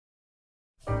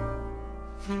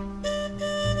So,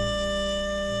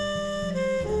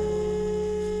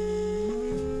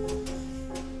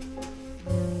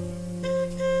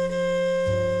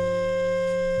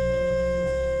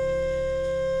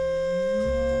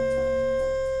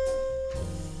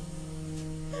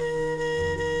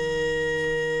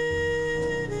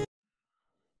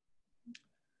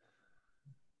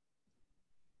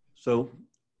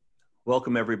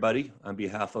 welcome everybody on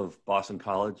behalf of Boston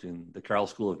College and the Carroll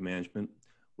School of Management.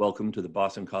 Welcome to the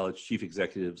Boston College Chief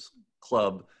Executives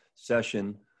Club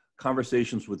session,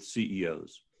 Conversations with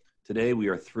CEOs. Today, we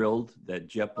are thrilled that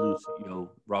JetBlue CEO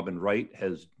Robin Wright,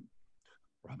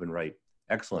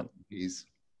 excellent. Yes,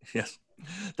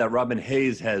 that Robin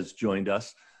Hayes has joined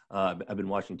us. I've been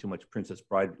watching too much Princess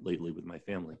Bride lately with my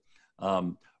family.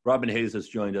 Robin Hayes has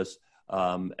joined us,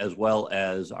 as well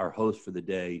as our host for the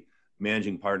day,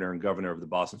 Managing Partner and Governor of the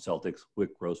Boston Celtics,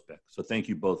 Wick Grosbeck. So thank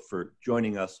you both for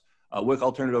joining us. Wick,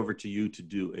 I'll turn it over to you to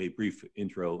do a brief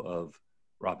intro of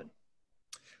Robin.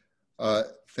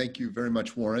 Thank you very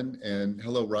much, Warren. And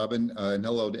hello, Robin, and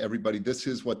hello to everybody. This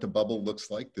is what the bubble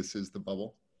looks like. This is the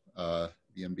bubble, the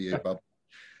NBA bubble.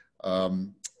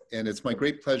 And it's my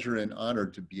great pleasure and honor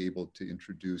to be able to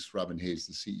introduce Robin Hayes,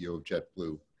 the CEO of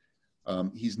JetBlue.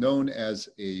 He's known as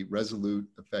a resolute,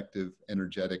 effective,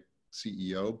 energetic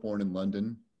CEO, born in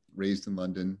London, raised in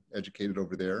London, educated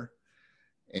over there,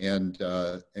 and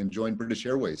joined British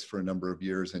Airways for a number of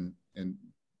years. And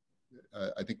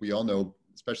I think we all know,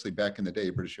 especially back in the day,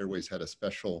 British Airways had a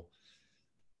special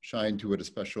shine to it, a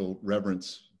special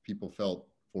reverence people felt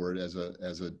for it as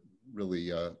a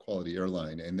really quality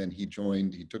airline. And then he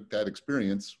took that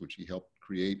experience, which he helped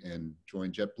create, and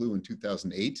joined JetBlue in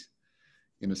 2008.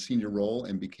 In a senior role,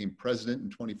 and became president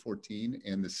in 2014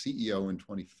 and the CEO in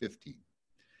 2015.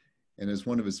 And as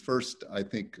one of his first, I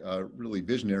think, really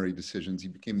visionary decisions, he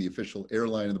became the official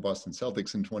airline of the Boston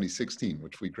Celtics in 2016,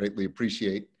 which we greatly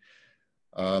appreciate.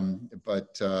 And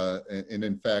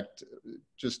in fact,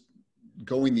 just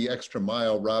going the extra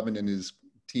mile, Robin and his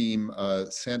team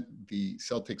sent the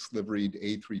Celtics liveried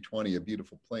A320, a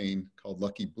beautiful plane called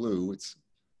Lucky Blue. It's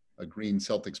a green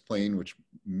Celtics plane, which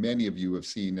many of you have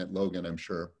seen at Logan, I'm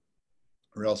sure,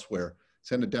 or elsewhere.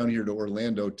 Send it down here to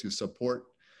Orlando to support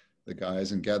the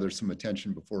guys and gather some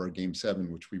attention before our Game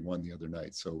 7, which we won the other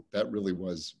night. So that really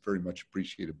was very much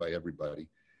appreciated by everybody.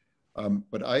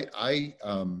 But I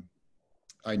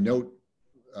note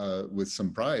with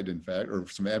some pride, in fact, or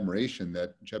some admiration,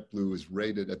 that JetBlue is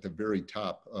rated at the very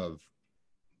top of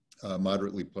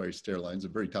moderately priced airlines, the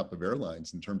very top of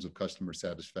airlines in terms of customer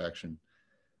satisfaction.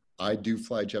 I do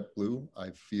fly JetBlue.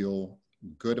 I feel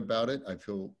good about it. I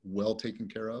feel well taken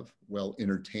care of, well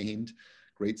entertained,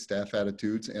 great staff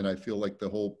attitudes, and I feel like the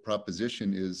whole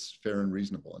proposition is fair and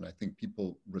reasonable. And I think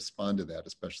people respond to that,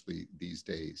 especially these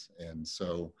days. And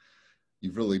so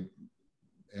you've really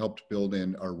helped build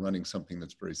in our running something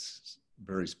that's very,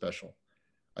 very special.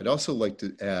 I'd also like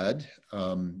to add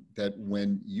that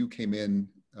when you came in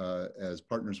as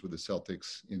partners with the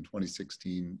Celtics in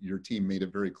 2016, your team made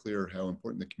it very clear how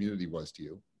important the community was to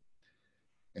you.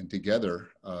 And together,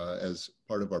 as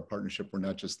part of our partnership, we're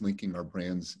not just linking our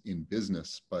brands in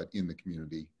business, but in the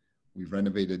community. We've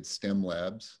renovated STEM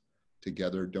labs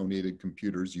together, donated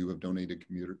computers. You have donated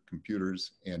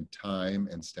computers and time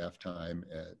and staff time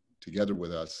together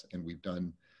with us. And we've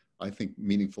done, I think,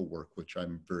 meaningful work, which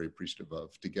I'm very appreciative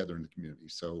of, together in the community.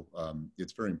 So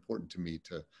it's very important to me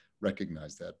to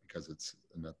recognize that, because it's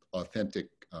an authentic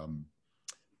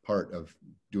part of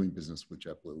doing business with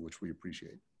JetBlue, which we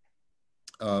appreciate.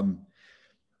 I'm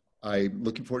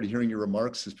looking forward to hearing your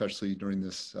remarks, especially during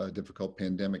this difficult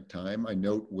pandemic time. I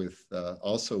note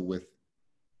also with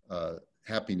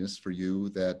happiness for you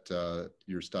that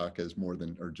your stock has more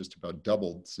than, or just about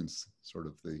doubled since sort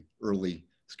of the early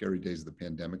scary days of the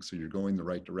pandemic. So you're going the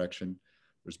right direction.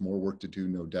 There's more work to do,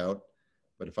 no doubt.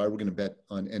 But if I were going to bet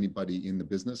on anybody in the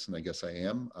business, and I guess I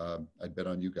am, I'd bet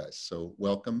on you guys. So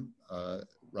welcome,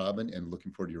 Robin, and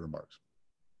looking forward to your remarks.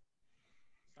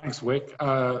 Thanks, Wick,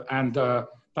 and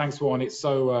thanks, Warren. It's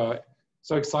so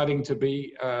exciting to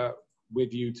be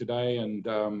with you today, and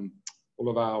all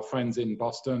of our friends in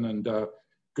Boston. And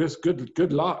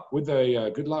good luck with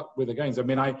the games. I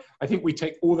mean, I think we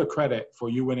take all the credit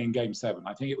for you winning Game 7.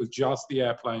 I think it was just the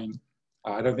airplane.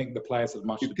 I don't think the players had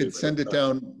much to do with it. You could send it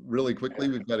down really quickly.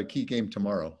 We've got a key game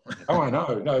tomorrow. Oh, I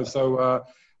know. No, so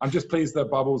I'm just pleased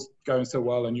that Bubble's going so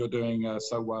well and you're doing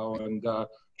so well. And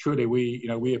truly,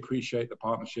 we appreciate the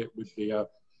partnership with the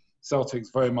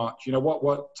Celtics very much. You know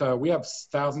we have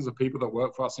thousands of people that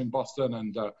work for us in Boston,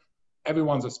 and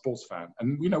everyone's a sports fan.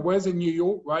 And whereas in New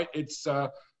York, right, it's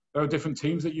there are different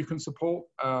teams that you can support.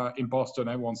 In Boston,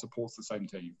 everyone supports the same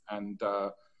team. And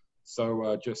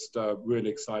so just really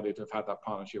excited to have had that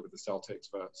partnership with the Celtics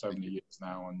for so many years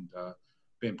now, and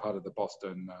being part of the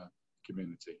Boston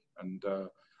community. And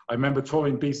I remember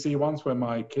touring BC once when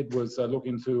my kid was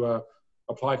looking to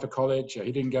apply for college.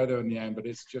 He didn't go there in the end, but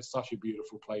it's just such a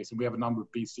beautiful place. And we have a number of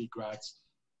BC grads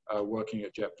working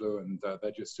at JetBlue, and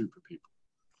they're just super people.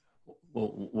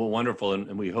 Well, wonderful.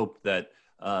 And we hope that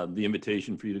the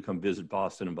invitation for you to come visit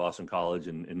Boston and Boston College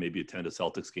and maybe attend a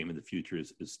Celtics game in the future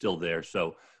is still there.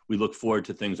 So we look forward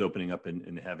to things opening up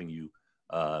and having you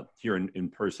here in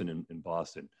person in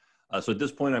Boston. So at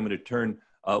this point, I'm going to turn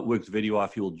Wick's video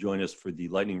off. He will join us for the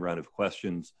lightning round of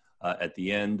questions at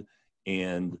the end.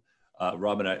 And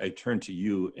Robin, I turn to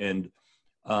you. And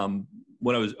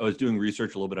when I was doing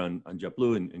research a little bit on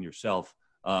JetBlue and yourself,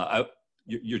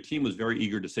 your team was very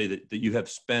eager to say that you have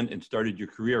spent and started your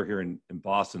career here in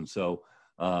Boston. So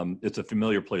it's a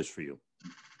familiar place for you.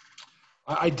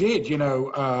 I did, you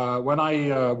know, when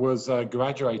I was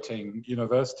graduating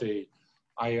university,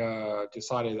 I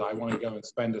decided I wanted to go and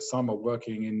spend a summer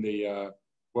working in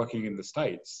the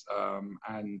States.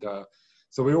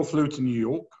 So we all flew to New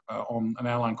York on an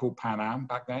airline called Pan Am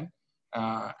back then.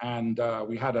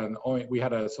 We had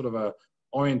a sort of a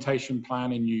orientation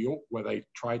plan in New York where they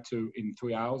tried to, in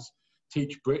 3 hours,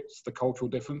 teach Brits the cultural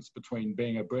difference between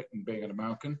being a Brit and being an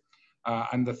American.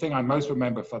 And the thing I most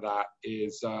remember for that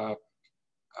is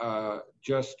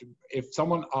just if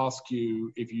someone asks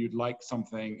you if you'd like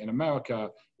something in America,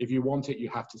 if you want it, you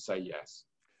have to say yes.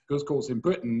 Because of course in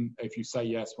Britain, if you say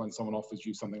yes when someone offers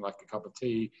you something like a cup of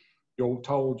tea, you're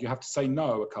told you have to say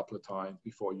no a couple of times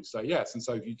before you say yes. And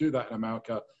so if you do that in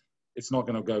America, it's not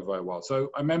going to go very well. So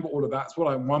I remember all of that. That's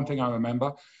one thing I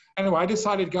remember. Anyway, I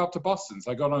decided to go up to Boston.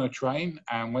 So I got on a train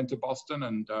and went to Boston,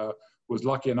 and was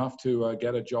lucky enough to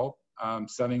get a job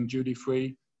selling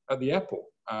duty-free at the airport.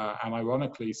 And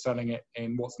ironically, selling it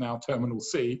in what's now Terminal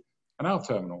C, an our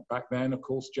terminal. Back then, of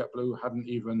course, JetBlue hadn't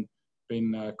even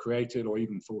been created or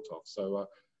even thought of. So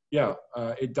yeah,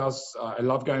 it does. I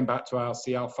love going back to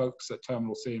see our folks at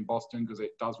Terminal C in Boston, because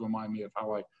it does remind me of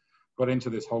how I got into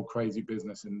this whole crazy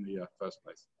business in the first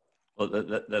place.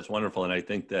 Well, that's wonderful. And I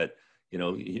think that, you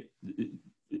know,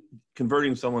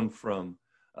 converting someone from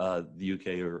the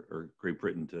UK or Great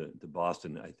Britain to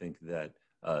Boston, I think that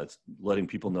it's letting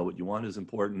people know what you want is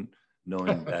important,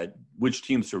 knowing that which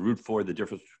teams to root for, the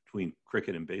difference between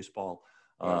cricket and baseball,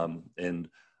 and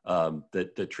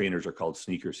that trainers are called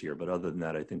sneakers here. But other than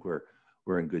that, I think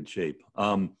we're in good shape.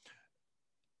 And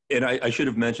I should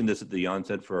have mentioned this at the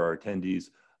onset for our attendees.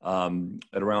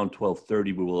 At around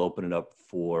 12:30, we will open it up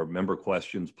for member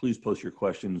questions. Please post your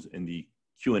questions in the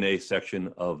Q&A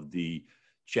section of the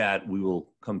chat. We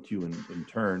will come to you in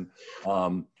turn.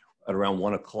 At around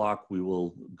 1 o'clock, we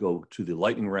will go to the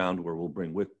lightning round, where we'll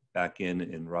bring Wick back in,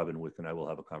 and Robin, Wick, and I will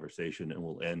have a conversation, and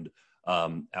we'll end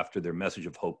after their message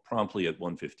of hope promptly at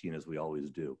 1:15, as we always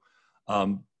do.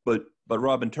 But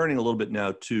Robin, turning a little bit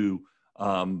now to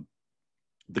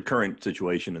the current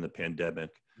situation in the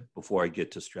pandemic, before I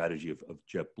get to strategy of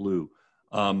JetBlue.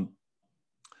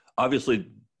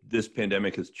 Obviously, this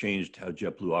pandemic has changed how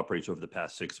JetBlue operates over the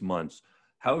past 6 months.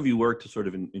 How have you worked to sort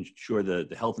of ensure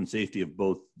the health and safety of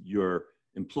both your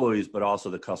employees, but also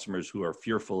the customers who are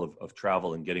fearful of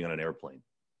travel and getting on an airplane?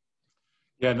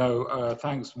 Yeah, no,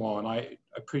 thanks, Warren. I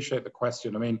appreciate the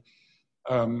question. I mean,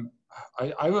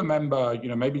 I remember, you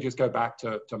know, maybe just go back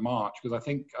to March, because I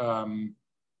think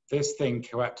this thing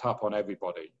crept up on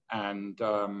everybody. And,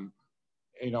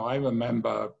 you know, I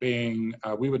remember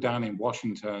we were down in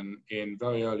Washington in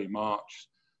very early March,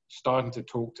 starting to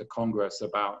talk to Congress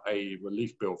about a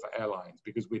relief bill for airlines,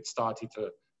 because we'd started to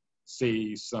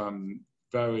see some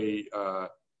very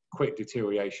quick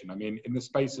deterioration. I mean, in the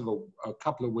space of a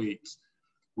couple of weeks,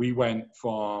 we went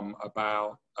from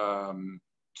about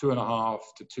 2.5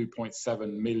 to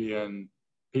 2.7 million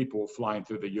people flying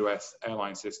through the US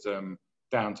airline system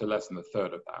down to less than a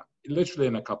third of that, literally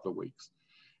in a couple of weeks.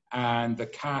 And the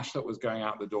cash that was going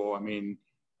out the door, I mean,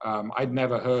 I'd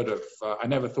never heard of, I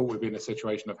never thought we'd be in a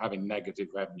situation of having negative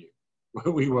revenue,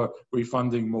 where we were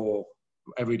refunding more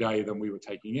every day than we were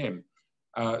taking in.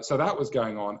 So that was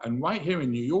going on. And right here in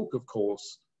New York, of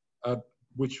course,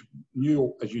 which New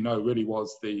York, as you know, really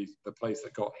was the place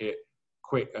that got hit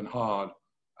quick and hard,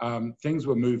 things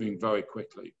were moving very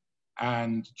quickly.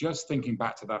 And just thinking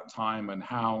back to that time and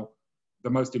how the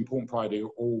most important priority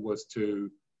all was to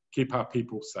keep our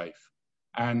people safe,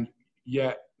 and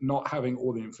yet not having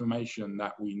all the information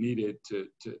that we needed to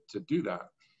do that.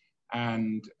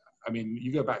 And I mean,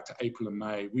 you go back to April and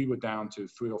May, we were down to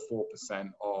 3 or 4%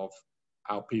 of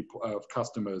our people, of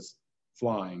customers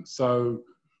flying. So,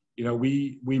 you know,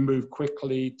 we moved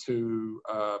quickly to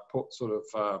put sort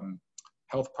of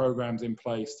health programs in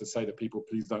place to say to people,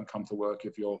 please don't come to work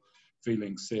if you're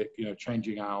feeling sick, you know,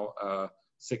 changing our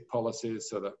sick policies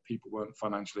so that people weren't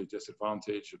financially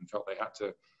disadvantaged and felt they had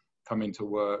to come into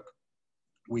work.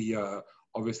 We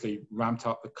obviously ramped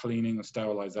up the cleaning and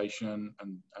sterilization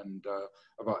and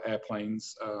of our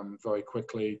airplanes very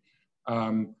quickly.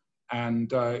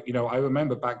 You know, I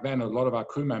remember back then a lot of our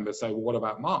crew members say, well, what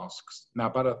about masks?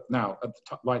 Now,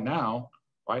 right now,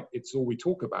 it's all we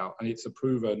talk about, and it's a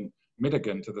proven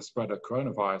mitigant to the spread of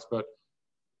coronavirus. But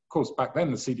of course, back then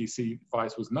the CDC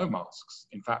advice was no masks.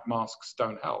 In fact, masks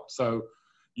don't help. So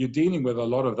you're dealing with a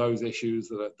lot of those issues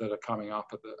that are coming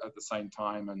up at the same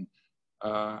time.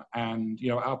 And you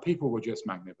know, our people were just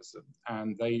magnificent,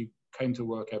 and they came to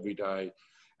work every day.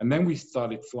 And then we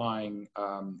started flying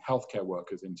healthcare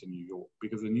workers into New York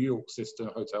because the New York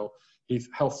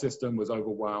health system was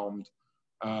overwhelmed.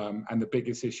 And the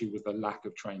biggest issue was the lack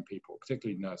of trained people,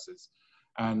 particularly nurses.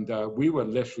 And we were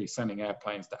literally sending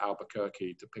airplanes to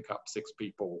Albuquerque to pick up 6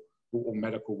 people, or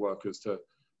medical workers, to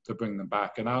bring them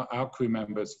back. And our crew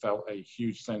members felt a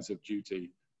huge sense of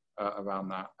duty around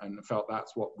that, and felt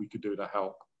that's what we could do to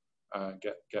help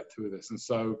get through this. And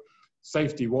so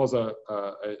safety was a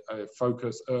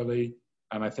focus early,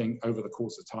 and I think over the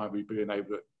course of time we've been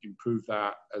able to improve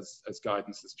that as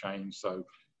guidance has changed. So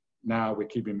now we're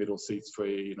keeping middle seats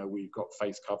free. You know, we've got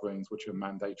face coverings which are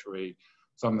mandatory.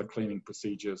 Some of the cleaning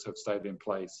procedures have stayed in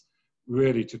place,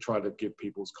 really to try to give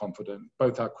people's confidence,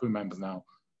 both our crew members and our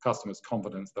customers,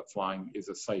 confidence that flying is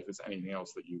as safe as anything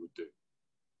else that you would do.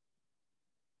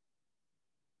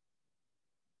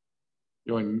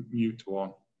 You're in mute or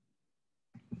on.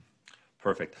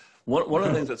 Perfect. One of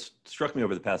the things that's struck me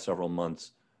over the past several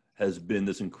months has been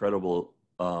this incredible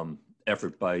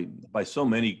effort by so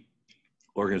many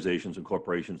organizations and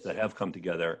corporations that have come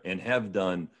together and have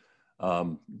done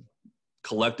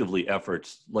collectively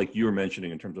efforts like you were mentioning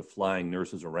in terms of flying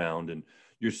nurses around, and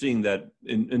you're seeing that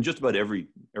in just about every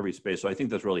space. So I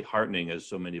think that's really heartening as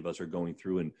so many of us are going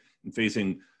through and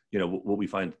facing, you know, what we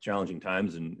find challenging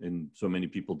times, and so many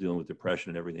people dealing with depression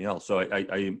and everything else. So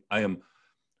I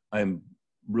am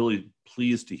really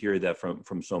pleased to hear that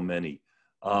from so many.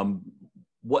 How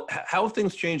have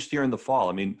things changed here in the fall?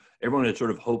 I mean, everyone had sort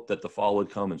of hoped that the fall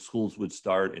would come and schools would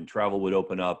start and travel would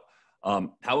open up.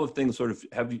 How have things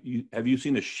have you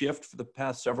seen a shift for the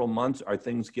past several months?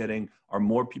 Are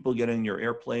more people getting in your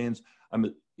airplanes?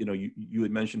 You know, you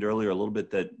had mentioned earlier a little bit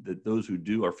that those who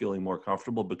do are feeling more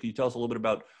comfortable, but can you tell us a little bit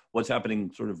about what's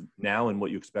happening sort of now and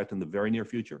what you expect in the very near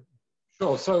future?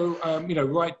 Sure. So, you know,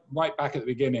 right back at the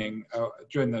beginning,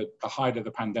 during the height of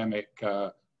the pandemic,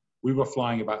 we were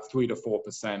flying about 3 to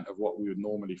 4% of what we would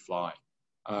normally fly.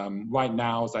 Right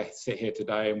now, as I sit here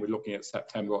today and we're looking at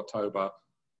September, October,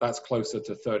 that's closer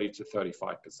to 30 to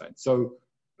 35%. So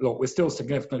look, we're still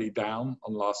significantly down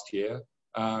on last year,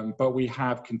 but we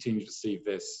have continued to see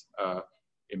this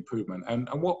improvement. And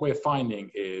what we're finding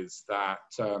is that,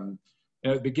 you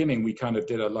know, at the beginning, we kind of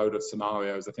did a load of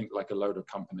scenarios, I think like a load of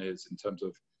companies, in terms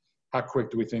of how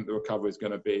quick do we think the recovery is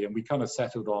going to be. And we kind of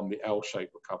settled on the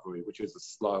L-shaped recovery, which is a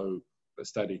slow but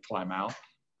steady climb out.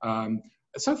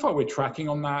 So far, we're tracking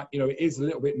on that. You know, it is a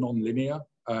little bit non-linear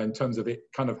in terms of it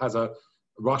kind of has a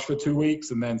rush for 2 weeks,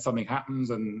 and then something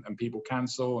happens and people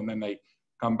cancel, and then they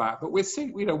come back. But we're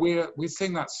seeing, you know, we're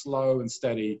seeing that slow and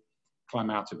steady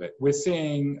climb out of it. We're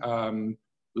seeing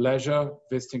leisure,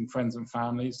 visiting friends and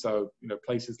families. So, you know,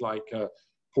 places like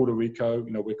Puerto Rico,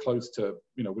 you know, we're close to,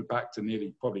 you know, we're back to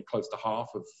nearly probably close to half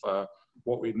of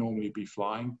what we'd normally be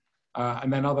flying.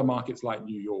 And then other markets like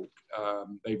New York,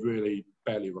 they've really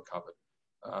barely recovered.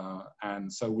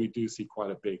 And so we do see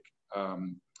quite a big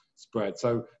spread.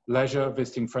 So leisure,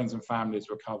 visiting friends and families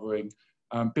recovering.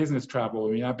 Business travel,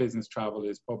 I mean, our business travel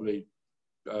is probably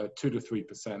 2 to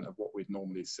 3% of what we'd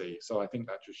normally see. So I think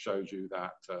that just shows you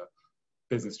that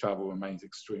business travel remains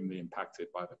extremely impacted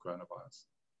by the coronavirus.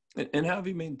 And how have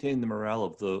you maintained the morale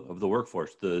of the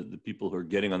workforce, the people who are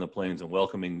getting on the planes and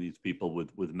welcoming these people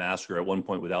with masks, or at one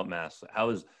point without masks? How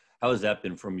has that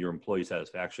been from your employee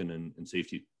satisfaction and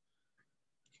safety?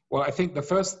 Well, I think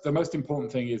the most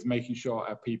important thing is making sure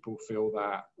our people feel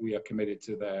that we are committed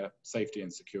to their safety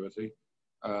and security.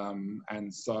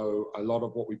 And so a lot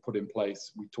of what we put in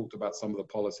place, we talked about some of the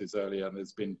policies earlier, and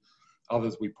there's been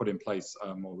others we put in place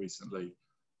more recently.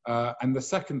 And the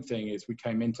second thing is we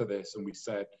came into this and we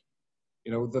said,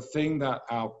 you know, the thing that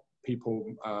our people,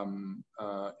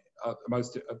 the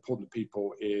most important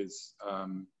people is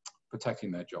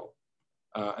protecting their job.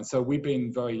 And so we've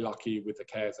been very lucky with the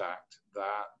CARES Act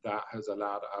that has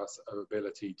allowed us our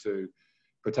ability to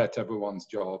protect everyone's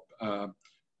job.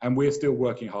 And we're still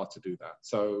working hard to do that.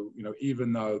 So,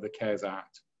 even though the CARES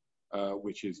Act,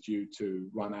 which is due to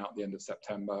run out the end of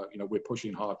September, we're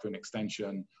pushing hard for an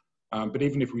extension. But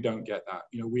even if we don't get that,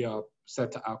 we are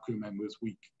said to our crew members,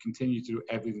 we continue to do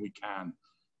everything we can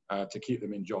to keep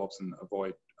them in jobs and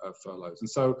avoid furloughs. And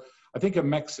so I think a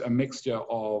mixture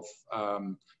of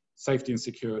safety and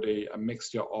security, a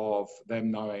mixture of them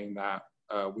knowing that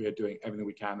we are doing everything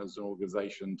we can as an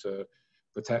organization to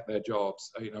protect their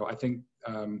jobs. I think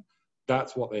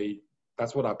that's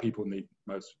what our people need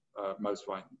most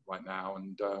right now.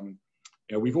 And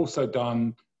we've also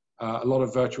done a lot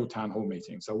of virtual town hall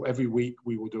meetings. So every week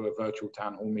we will do a virtual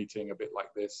town hall meeting, a bit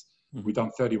like this. Mm-hmm. We've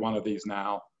done 31 of these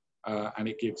now,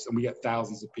 and we get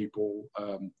thousands of people.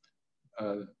 I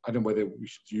don't know whether we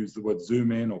should use the word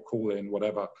Zoom in or call in,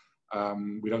 whatever.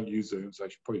 We don't use Zoom, so I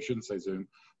probably shouldn't say Zoom.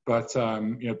 But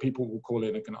people will call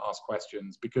in and can ask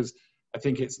questions, because I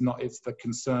think it's the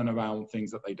concern around things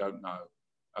that they don't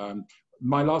know.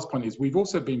 My last point is we've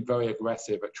also been very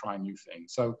aggressive at trying new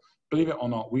things. So believe it or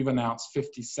not, we've announced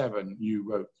 57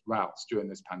 new routes during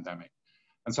this pandemic.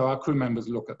 And so our crew members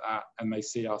look at that and they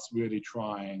see us really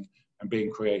trying and being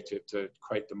creative to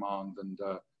create demand and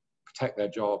protect their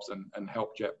jobs and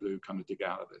help JetBlue kind of dig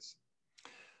out of this.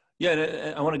 Yeah,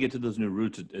 and I want to get to those new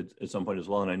routes at some point as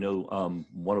well. And I know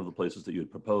one of the places that you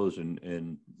had proposed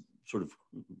and sort of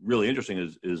really interesting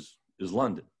is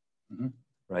London, mm-hmm.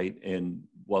 right? And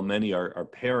while many are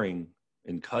pairing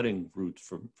and cutting routes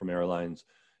from airlines,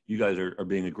 you guys are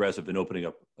being aggressive in opening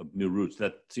up new routes.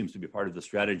 That seems to be part of the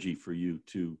strategy for you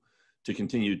to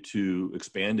continue to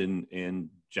expand and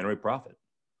generate profit.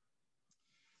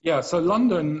 Yeah, so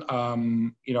London,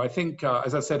 I think,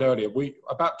 as I said earlier,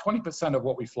 about 20% of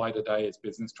what we fly today is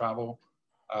business travel,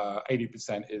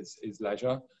 80% is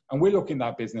leisure. And we're looking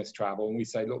at business travel and we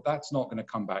say, look, that's not going to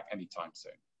come back anytime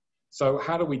soon. So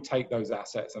how do we take those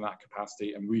assets and that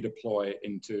capacity and redeploy it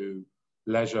into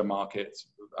leisure markets,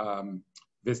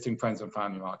 visiting friends and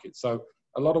family markets? So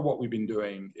a lot of what we've been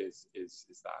doing is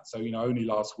that. So, only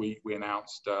last week we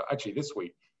announced, actually this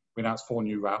week, we announced 4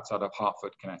 new routes out of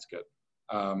Hartford, Connecticut.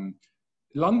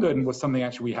 London was something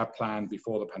actually we had planned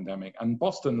before the pandemic, and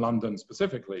Boston, London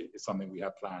specifically is something we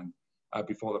had planned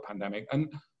before the pandemic.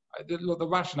 And the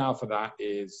rationale for that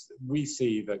is we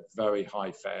see the very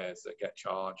high fares that get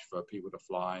charged for people to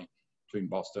fly between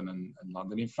Boston and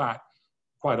London. In fact,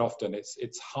 quite often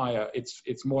it's higher,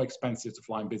 it's more expensive to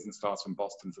fly in business class from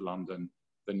Boston to London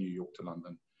than New York to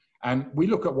London. And we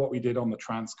look at what we did on the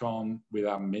Transcon with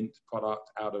our Mint product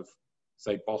out of,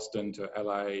 say, Boston to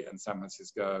LA and San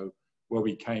Francisco, where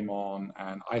we came on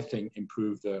and I think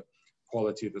improved the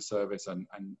quality of the service and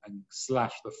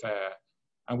slashed the fare.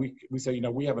 And we say,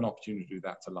 we have an opportunity to do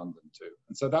that to London too.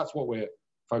 And so that's what we're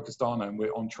focused on, and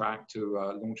we're on track to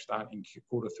launch that in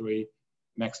Q3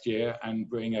 next year and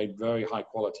bring a very high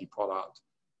quality product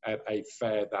at a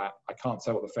fare that I can't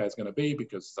say what the fare is going to be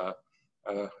because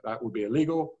that would be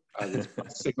illegal with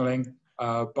signaling,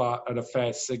 but at a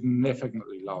fare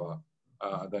significantly lower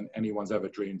than anyone's ever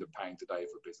dreamed of paying today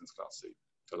for business class seat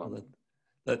to London.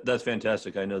 That's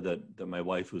fantastic. I know that my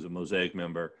wife, who's a Mosaic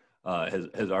member,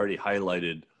 has already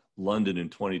highlighted London in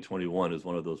 2021 as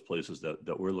one of those places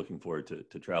that we're looking forward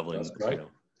to traveling. That's great.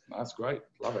 That's great.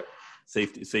 Love it.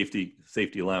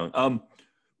 Safety allowing.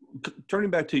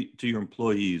 Turning back to your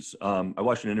employees, I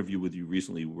watched an interview with you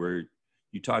recently where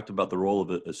you talked about the role of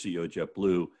a CEO at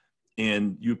JetBlue,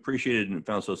 and you appreciated and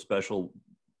found so special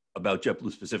about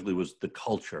JetBlue specifically was the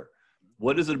culture.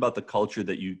 What is it about the culture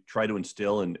that you try to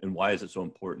instill, and why is it so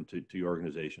important to your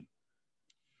organization?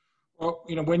 Well,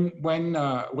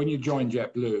 when you join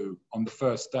JetBlue on the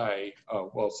first day,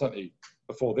 well, certainly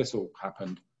before this all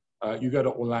happened, you go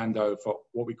to Orlando for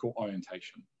what we call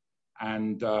orientation,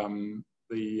 and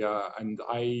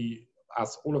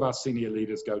as all of our senior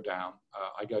leaders go down,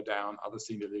 I go down, other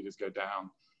senior leaders go down,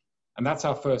 and that's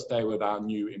our first day with our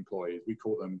new employees. We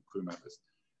call them crew members.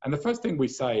 And the first thing we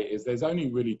say is there's only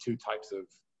really 2 types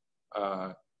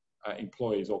of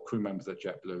employees or crew members at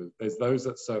JetBlue. There's those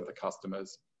that serve the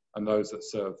customers and those that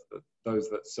serve the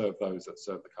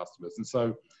customers. And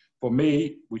so for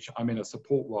me, which I'm in a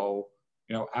support role,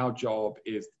 our job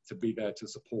is to be there to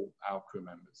support our crew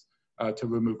members, to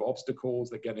remove obstacles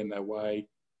that get in their way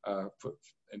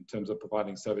in terms of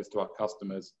providing service to our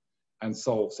customers and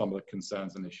solve some of the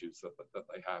concerns and issues that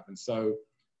they have. And so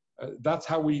that's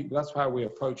how we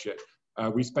approach it.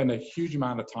 We spend a huge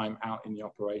amount of time out in the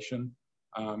operation.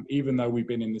 Even though we've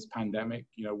been in this pandemic,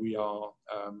 we are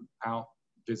out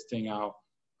visiting our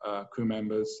crew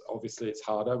members. Obviously it's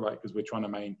harder, right? Because we're trying to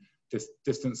maintain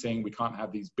distancing. We can't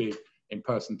have these big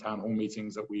in-person town hall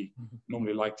meetings that we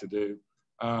normally like to do.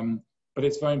 But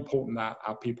it's very important that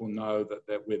our people know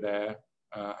that we're there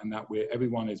and that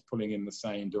everyone is pulling in the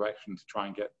same direction to try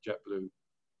and get JetBlue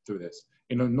through this.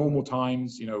 In normal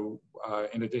times,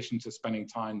 in addition to spending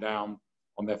time down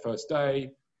on their first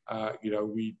day,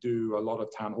 we do a lot of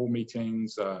town hall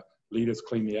meetings. Leaders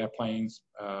clean the airplanes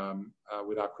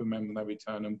with our crew members when they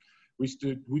return, and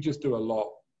we just do a lot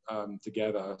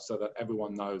together so that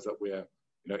everyone knows that we're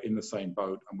in the same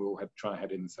boat and we're all trying to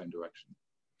head in the same direction.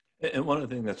 And one of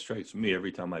the things that strikes me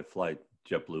every time I fly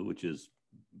JetBlue, which is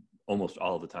almost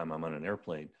all the time I'm on an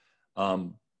airplane,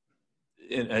 and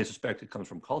I suspect it comes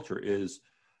from culture, is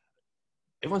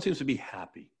everyone seems to be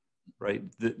happy, right?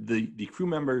 The crew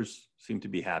members seem to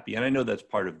be happy, and I know that's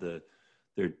part of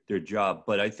their job,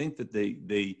 but I think that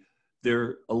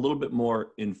they're a little bit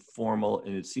more informal,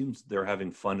 and it seems they're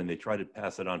having fun, and they try to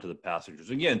pass it on to the passengers.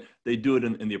 Again, they do it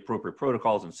in the appropriate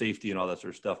protocols and safety and all that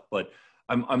sort of stuff, but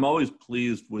I'm always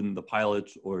pleased when the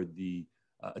pilots or the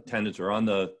attendants are on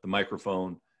the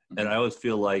microphone, and I always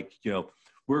feel like,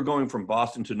 we're going from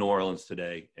Boston to New Orleans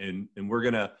today, and we're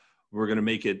gonna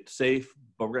make it safe,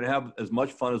 but we're gonna have as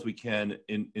much fun as we can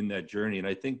in that journey. And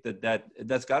I think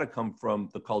that's got to come from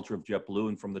the culture of JetBlue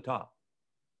and from the top.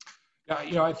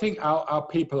 Yeah, I think our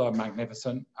people are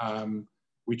magnificent.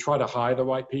 We try to hire the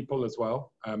right people as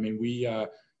well. I mean,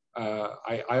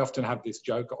 I often have this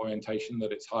joke at orientation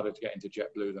that it's harder to get into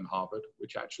JetBlue than Harvard,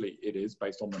 which actually it is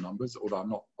based on the numbers, although I'm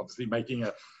not obviously making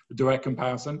a direct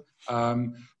comparison.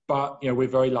 But we're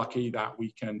very lucky that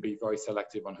we can be very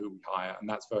selective on who we hire, and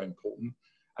that's very important.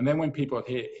 And then when people are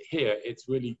here, it's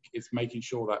making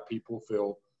sure that people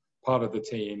feel part of the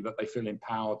team, that they feel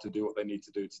empowered to do what they need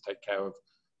to do to take care of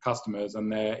customers,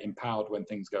 and they're empowered when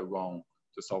things go wrong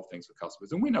to solve things for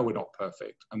customers. And we know we're not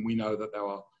perfect, and we know that there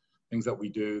are things that we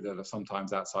do that are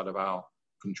sometimes outside of our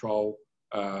control.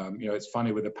 It's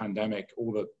funny with the pandemic,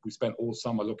 we spent all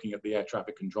summer looking at the air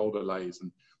traffic control delays,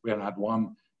 and we haven't had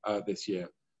one this year.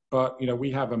 But we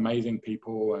have amazing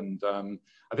people, and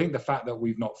I think the fact that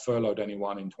we've not furloughed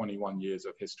anyone in 21 years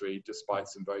of history, despite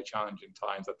some very challenging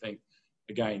times, I think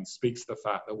again speaks to the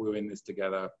fact that we're in this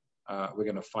together. We're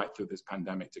going to fight through this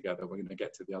pandemic together. We're going to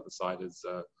get to the other side as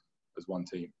one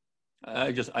team.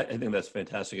 I think that's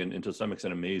fantastic, and to some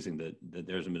extent amazing that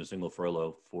there hasn't been a single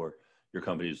furlough for your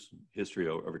company's history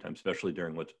over time, especially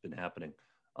during what's been happening.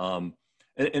 And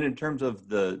in terms of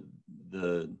the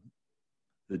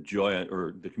joy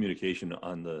or the communication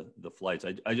on the flights,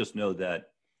 I just know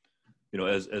that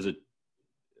as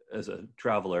a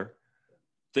traveler,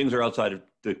 things are outside of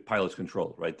the pilot's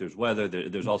control, right? There's weather,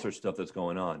 there's all sorts of stuff that's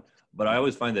going on. But I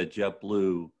always find that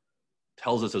JetBlue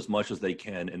tells us as much as they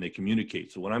can, and they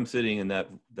communicate. So when I'm sitting in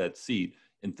that seat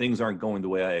and things aren't going the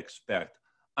way I expect,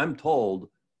 I'm told,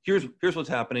 here's what's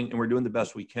happening, and we're doing the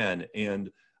best we can.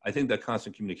 And I think that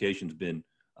constant communication has been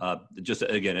just,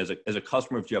 again, as a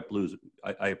customer of JetBlue's,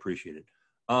 I appreciate it.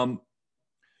 I'm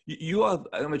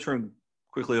going to turn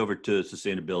quickly over to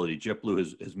sustainability.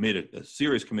 JetBlue has made a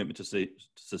serious commitment to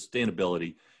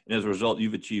sustainability, and as a result,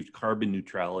 you've achieved carbon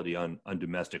neutrality on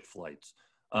domestic flights.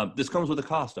 This comes with a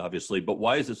cost, obviously, but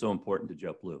why is it so important to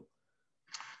JetBlue?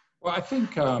 Well, I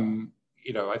think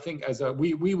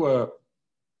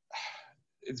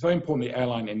it's very important the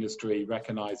airline industry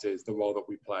recognizes the role that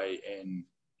we play in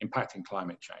impacting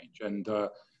climate change. And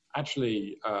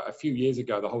actually, a few years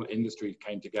ago, the whole industry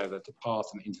came together to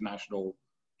pass an international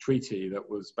treaty that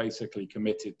was basically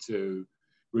committed to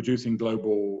reducing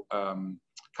global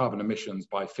carbon emissions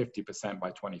by 50% by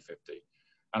 2050.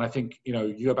 And I think,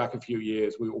 you go back a few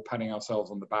years, we were all patting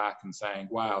ourselves on the back and saying,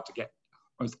 wow, to get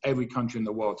almost every country in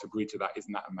the world to agree to that,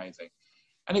 isn't that amazing?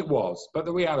 And it was. But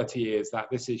the reality is that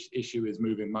this issue is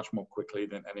moving much more quickly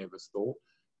than any of us thought.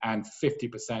 And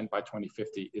 50% by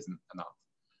 2050 isn't enough.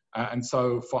 And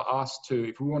so for us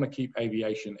if we want to keep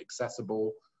aviation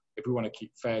accessible, if we want to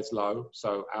keep fares low,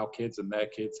 so our kids and their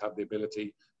kids have the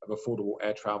ability of affordable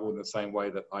air travel in the same way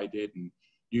that I did and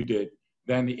you did,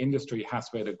 then the industry has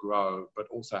to be able to grow, but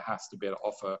also has to be able to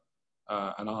offer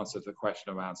an answer to the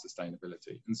question around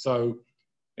sustainability. And so,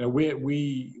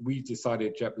 we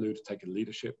decided JetBlue to take a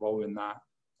leadership role in that.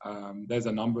 There's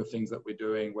a number of things that we're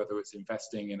doing, whether it's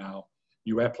investing in our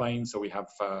new airplanes. So we have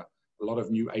a lot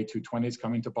of new A220s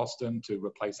coming to Boston to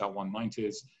replace our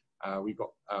 190s. We've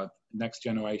got next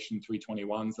generation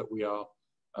 321s that we are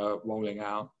rolling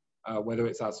out. Whether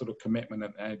it's our sort of commitment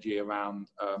and energy around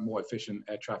more efficient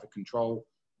air traffic control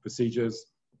procedures,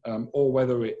 or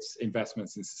whether it's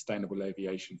investments in sustainable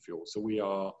aviation fuel. So we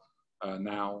are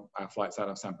now, our flights out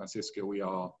of San Francisco, we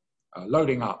are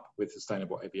loading up with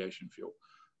sustainable aviation fuel.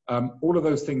 All of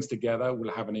those things together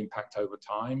will have an impact over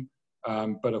time.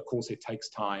 But of course, it takes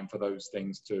time for those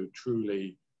things to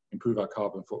truly improve our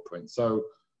carbon footprint. So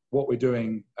what we're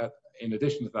doing in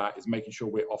addition to that is making sure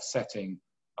we're offsetting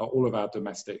all of our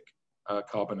domestic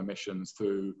carbon emissions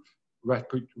through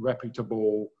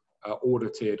reputable,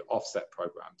 audited offset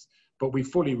programs. But we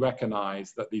fully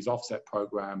recognize that these offset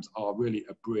programs are really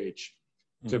a bridge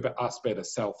to us better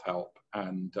self-help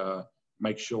and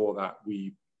make sure that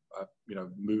we,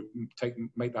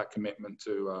 make that commitment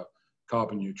to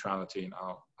carbon neutrality in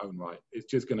our own right. It's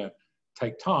just going to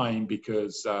take time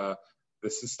because the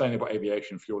sustainable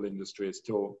aviation fuel industry is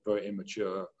still very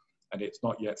immature and it's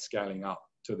not yet scaling up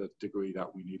to the degree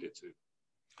that we need it to.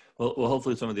 Well,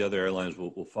 hopefully some of the other airlines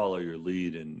will follow your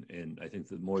lead, and I think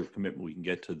the more commitment we can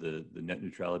get to the net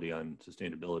neutrality on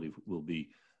sustainability will be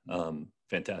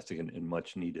fantastic and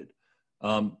much needed.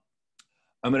 I'm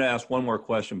going to ask one more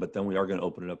question, but then we are going to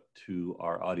open it up to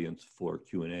our audience for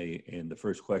Q&A. And the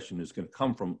first question is going to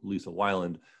come from Lisa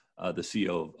Weiland, the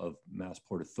CEO of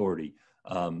Massport Authority.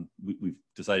 We've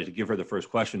decided to give her the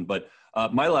first question, but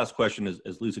my last question is,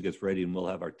 as Lisa gets ready, and we'll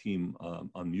have our team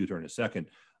unmute her in a second,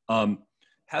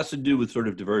 has to do with sort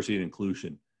of diversity and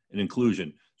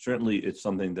inclusion. Certainly, it's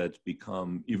something that's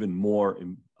become even more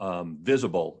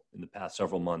visible in the past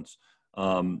several months.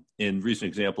 In recent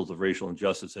examples of racial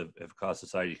injustice have caused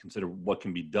society to consider what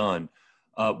can be done.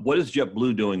 What is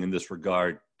JetBlue doing in this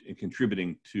regard in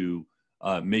contributing to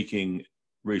making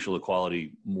racial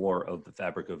equality more of the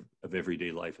fabric of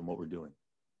everyday life and what we're doing?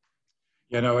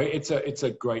 It's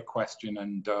a great question.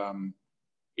 And,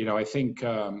 I think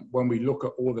when we look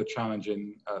at all the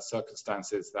challenging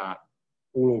circumstances that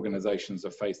all organizations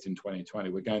have faced in 2020,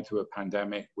 we're going through a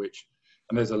pandemic,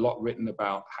 and there's a lot written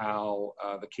about how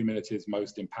the communities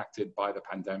most impacted by the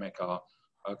pandemic are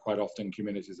quite often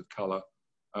communities of color.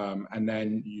 And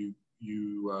then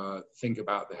you think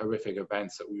about the horrific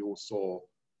events that we all saw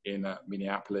in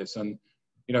Minneapolis. And,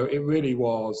 it really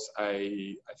was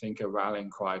I think a rallying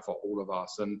cry for all of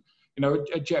us. And,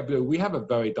 at JetBlue, we have a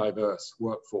very diverse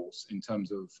workforce in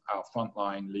terms of our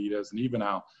frontline leaders and even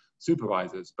our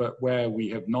supervisors. But where we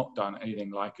have not done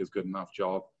anything like as good enough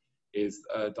job is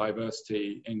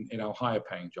diversity in our higher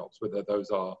paying jobs, whether those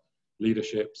are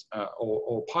leaderships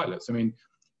or pilots. I mean,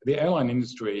 the airline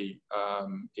industry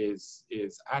is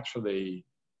actually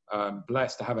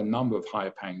blessed to have a number of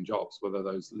higher paying jobs, whether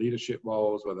those leadership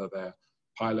roles, whether they're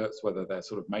pilots, whether they're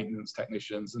sort of maintenance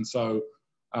technicians. And so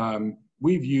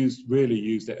we've really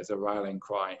used it as a rallying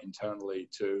cry internally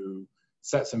to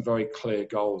set some very clear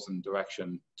goals and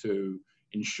direction to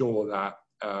ensure that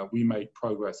we make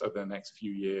progress over the next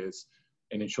few years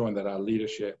in ensuring that our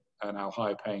leadership and our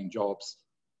higher paying jobs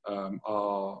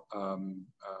are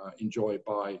enjoyed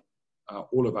by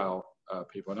all of our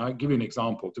people. And I'll give you an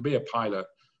example. To be a pilot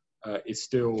is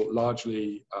still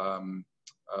largely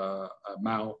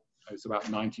male. It's about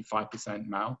 95%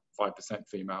 male, 5%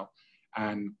 female,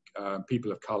 and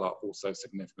people of color also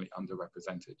significantly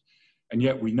underrepresented. And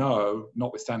yet we know,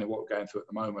 notwithstanding what we're going through at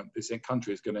the moment, this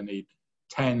country is going to need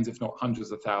tens, if not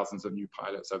hundreds of thousands of new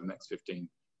pilots over the next 15,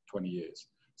 20 years.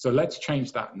 So let's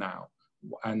change that now.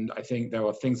 And I think there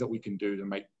are things that we can do to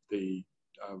make the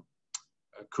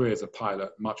career as a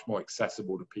pilot much more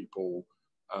accessible to people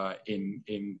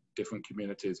in different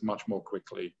communities much more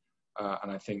quickly.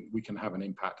 And I think we can have an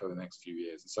impact over the next few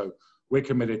years. And so we're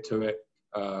committed to it.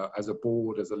 As a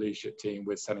board, as a leadership team,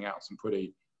 we're setting out some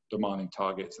pretty demanding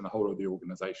targets, and the whole of the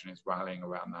organization is rallying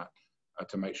around that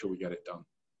to make sure we get it done.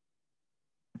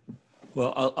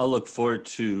 Well, I'll look forward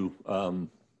to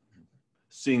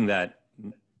seeing that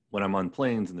when I'm on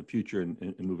planes in the future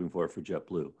and moving forward for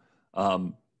JetBlue.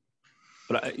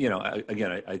 But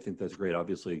I think that's great.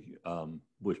 Obviously,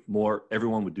 wish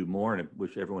everyone would do more, and I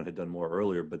wish everyone had done more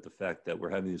earlier. But the fact that we're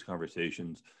having these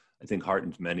conversations, I think,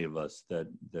 heartens many of us that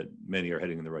many are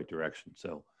heading in the right direction.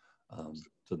 So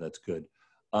that's good.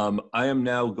 I am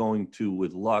now going to,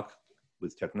 with luck,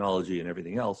 with technology and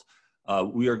everything else,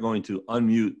 we are going to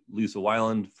unmute Lisa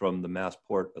Weiland from the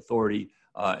Massport Authority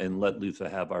and let Lisa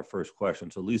have our first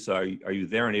question. So Lisa, are you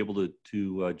there and able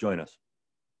to join us?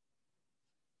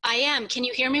 I am. Can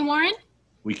you hear me, Warren?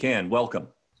 We can. Welcome.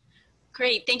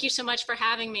 Great. Thank you so much for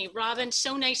having me. Robin,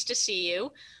 so nice to see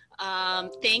you.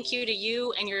 Thank you to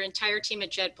you and your entire team at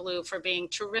JetBlue for being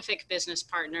terrific business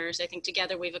partners. I think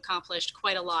together we've accomplished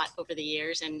quite a lot over the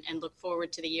years and look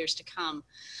forward to the years to come.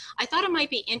 I thought it might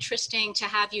be interesting to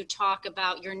have you talk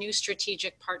about your new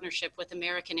strategic partnership with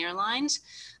American Airlines,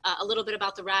 a little bit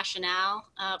about the rationale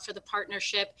for the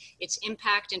partnership, its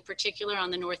impact in particular on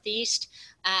the Northeast,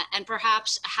 and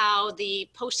perhaps how the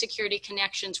post-security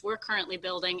connections we're currently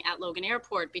building at Logan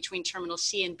Airport between Terminal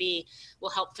C and B will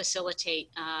help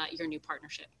facilitate your new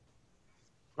partnership.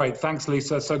 Great, thanks,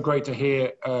 Lisa. So great to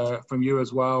hear from you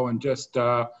as well, and just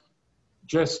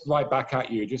right back at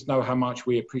you. Just know how much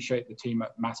we appreciate the team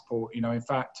at Massport. You know, in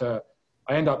fact, I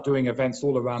end up doing events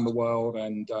all around the world,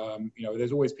 and you know,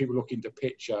 there's always people looking to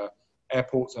pitch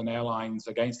airports and airlines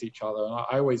against each other. And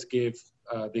I always give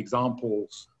the example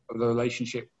of the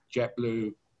relationship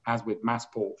JetBlue has with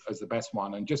Massport as the best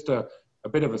one. And just a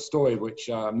bit of a story, which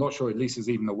I'm not sure Lisa's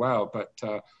even aware of, but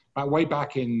way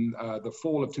back in the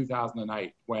fall of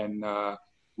 2008, when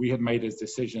we had made a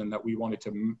decision that we wanted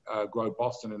to grow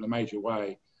Boston in a major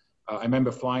way. I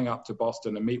remember flying up to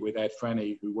Boston to meet with Ed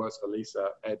Frenny, who works for Lisa.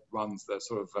 Ed runs the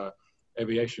sort of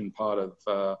aviation part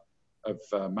of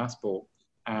Massport.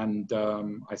 And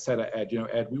I said to Ed, you know,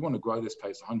 Ed, we want to grow this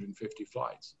place 150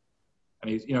 flights.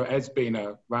 And he's, you know, Ed's been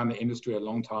around the industry a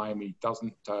long time. He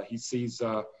doesn't, he sees,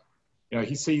 you know,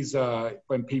 he sees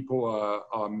when people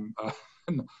are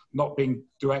not being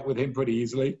direct with him pretty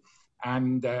easily.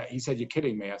 And he said, you're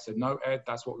kidding me. I said, no, Ed,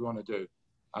 that's what we want to do.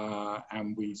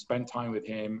 And we spent time with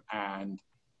him, and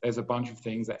there's a bunch of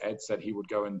things that Ed said he would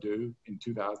go and do in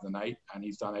 2008, and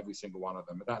he's done every single one of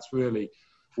them. But that's really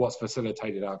what's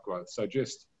facilitated our growth. So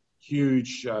just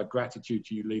huge gratitude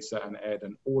to you, Lisa and Ed,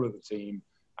 and all of the team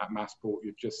at Massport.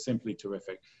 You're just simply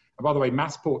terrific. And by the way,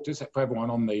 Massport, just for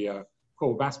everyone on the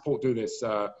call, Massport do this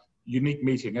unique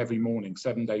meeting every morning,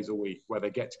 7 days a week, where they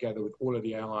get together with all of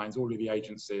the airlines, all of the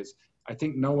agencies. I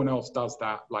think no one else does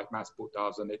that like Massport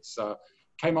does. And it's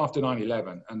came after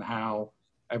 9/11 and how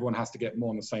everyone has to get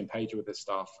more on the same page with this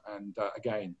stuff. And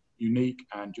again, unique,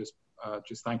 and just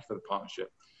thank you for the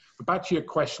partnership. But back to your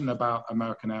question about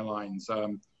American Airlines.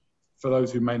 For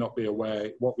those who may not be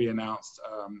aware, what we announced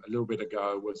a little bit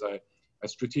ago was a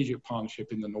strategic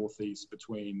partnership in the Northeast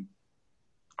between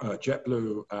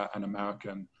JetBlue and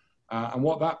American. And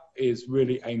what that is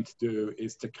really aimed to do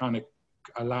is to kind of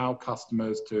allow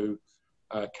customers to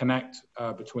connect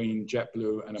between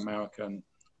JetBlue and American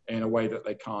in a way that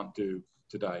they can't do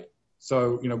today.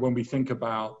 So, you know, when we think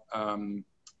about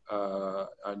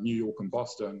New York and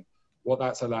Boston, what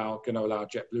that's going to allow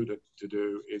JetBlue to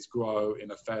do is grow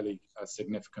in a fairly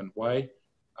significant way.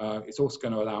 It's also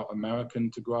going to allow American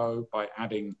to grow by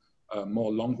adding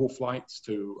more long-haul flights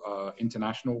to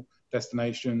international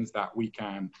destinations that we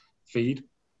can feed.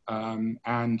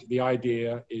 And the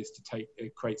idea is to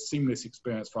create seamless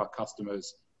experience for our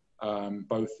customers,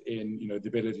 both in, you know, the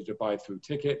ability to buy through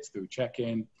tickets, through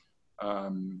check-in,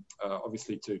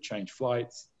 obviously to change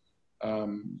flights,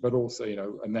 but also, you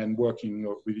know, and then working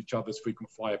with each other's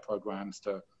frequent flyer programs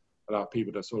to allow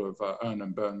people to sort of earn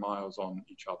and burn miles on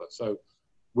each other. So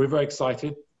we're very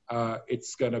excited.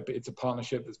 It's a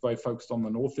partnership that's very focused on the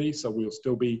Northeast. So we'll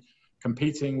still be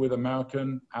competing with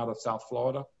American out of South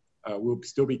Florida. We'll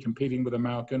still be competing with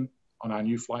American on our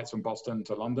new flights from Boston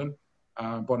to London.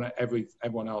 But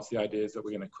everyone else, the idea is that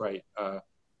we're going to create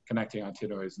connecting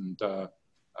itineraries. And,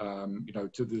 you know,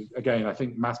 again, I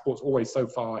think Massport's always so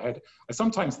far ahead. I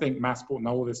sometimes think Massport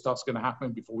know all this stuff's going to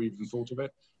happen before we even thought of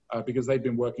it, because they've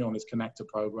been working on this connector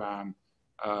program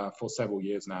for several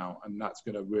years now. And that's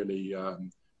going to really,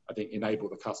 I think, enable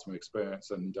the customer experience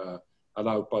and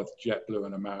allow both JetBlue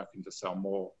and American to sell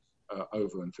more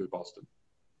over and through Boston.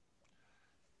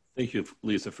 Thank you,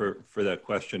 Lisa, for that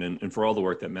question and for all the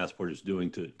work that Massport is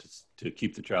doing to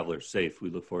keep the travelers safe. We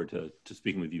look forward to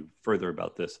speaking with you further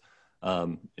about this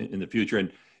in the future.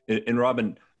 And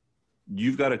Robin,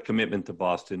 you've got a commitment to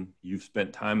Boston. You've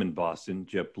spent time in Boston.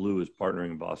 JetBlue is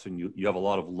partnering in Boston. You have a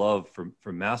lot of love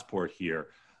for Massport here.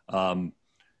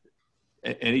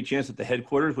 Any chance that the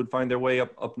headquarters would find their way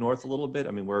up north a little bit?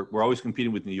 I mean, we're always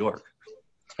competing with New York.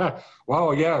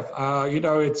 Well, yeah, you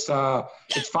know, it's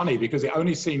funny because it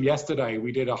only seemed yesterday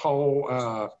we did a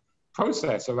whole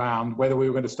process around whether we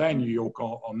were going to stay in New York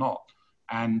or not.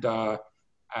 And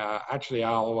actually,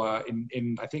 I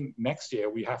think next year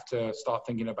we have to start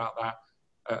thinking about that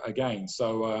again.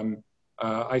 So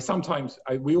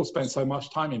we all spend so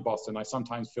much time in Boston. I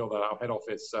sometimes feel that our head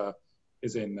office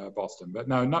is in Boston, but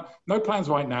no plans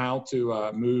right now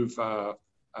to move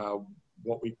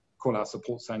what we call our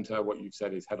support center, what you've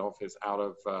said is head office, out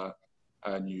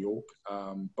of New York.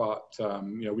 But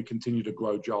you know, we continue to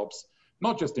grow jobs,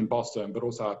 not just in Boston, but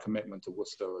also our commitment to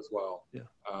Worcester as well. Yeah.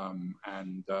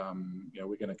 And you know,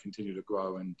 we're going to continue to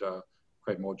grow and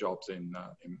create more jobs in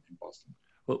Boston.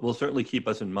 Well, we'll certainly keep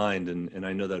us in mind, and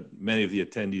I know that many of the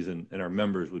attendees and our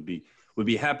members would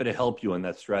be happy to help you on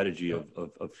that strategy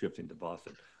of shifting to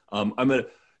Boston.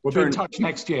 We'll be in touch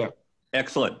next year.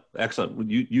 Excellent.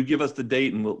 You give us the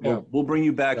date, and we'll bring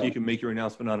you back. Yeah. You can make your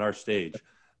announcement on our stage.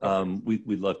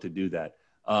 We'd love to do that.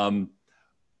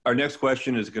 Our next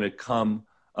question is going to come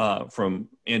from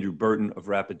Andrew Burton of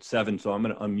Rapid 7, so I'm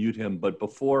going to unmute him. But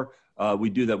before we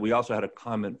do that, we also had a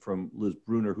comment from Liz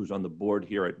Bruner, who's on the board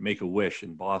here at Make-A-Wish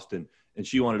in Boston, and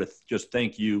she wanted to just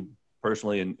thank you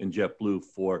personally and JetBlue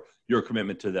for your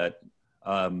commitment to that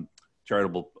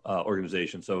charitable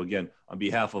organization. So again, on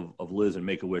behalf of Liz and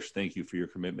Make-A-Wish, thank you for your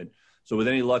commitment. So with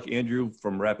any luck, Andrew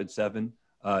from Rapid 7,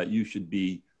 you should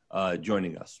be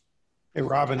joining us. Hey,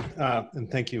 Robin,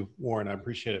 and thank you, Warren. I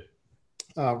appreciate it.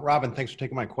 Robin, thanks for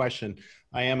taking my question.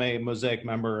 I am a Mosaic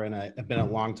member, and I've been a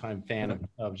longtime fan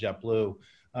of JetBlue,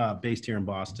 based here in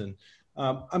Boston.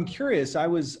 I'm curious. I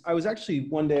was actually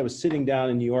one day I was sitting down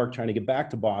in New York trying to get back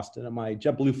to Boston, and my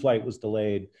JetBlue flight was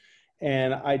delayed.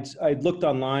 And I'd looked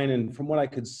online, and from what I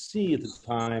could see at the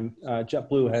time,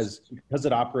 JetBlue has, because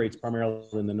it operates primarily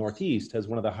in the Northeast, has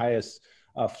one of the highest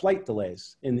flight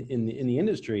delays in the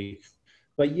industry,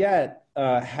 but yet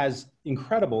has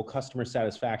incredible customer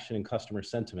satisfaction and customer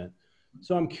sentiment.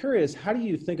 So I'm curious, how do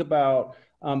you think about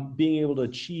being able to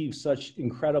achieve such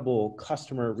incredible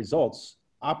customer results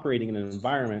operating in an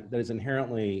environment that is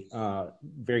inherently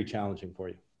very challenging for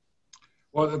you?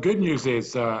 Well, the good news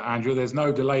is, Andrew, there's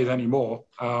no delays anymore.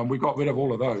 We got rid of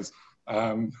all of those.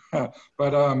 You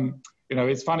know,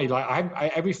 it's funny, like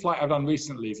every flight I've done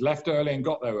recently is left early and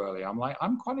got there early. I'm like,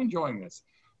 I'm quite enjoying this.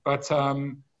 But,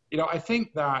 you know, I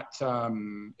think that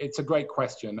it's a great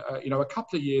question. You know, a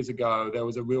couple of years ago, there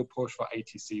was a real push for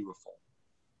ATC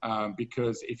reform.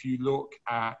 Because if you look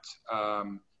at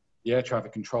the air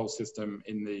traffic control system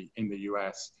in the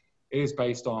US, it is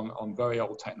based on very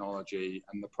old technology,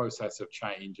 and the process of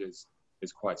change is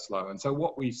quite slow. And so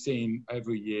what we've seen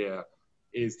every year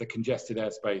is the congested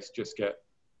airspace just get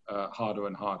harder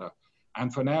and harder.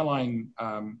 And for an airline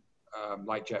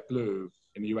like JetBlue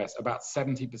in the US, about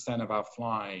 70% of our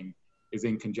flying is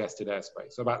in congested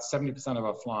airspace. So about 70% of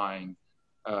our flying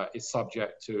is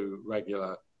subject to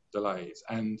regular delays.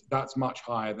 And that's much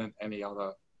higher than any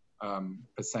other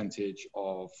percentage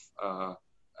of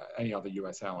any other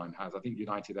US airline has. I think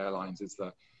United Airlines is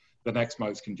the next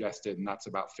most congested, and that's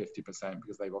about 50%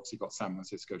 because they've obviously got San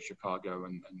Francisco, Chicago,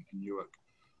 and Newark.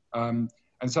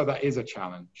 And so that is a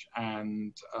challenge.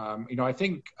 And, you know, I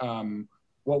think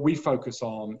what we focus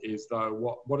on is,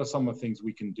 though, what are some of the things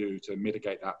we can do to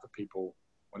mitigate that for people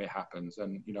when it happens?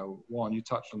 And, you know, Warren, you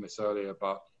touched on this earlier,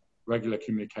 but regular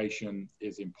communication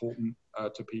is important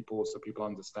to people, so people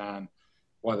understand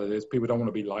whether it is. People don't want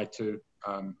to be lied to.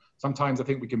 Sometimes I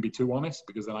think we can be too honest,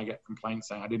 because then I get complaints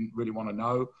saying I didn't really want to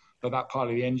know that part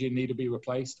of the engine needed to be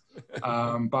replaced.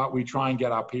 But we try and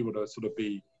get our people to sort of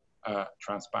be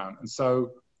transparent. And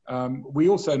so we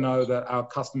also know that our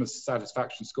customer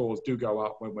satisfaction scores do go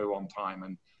up when we're on time.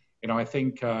 And, you know, I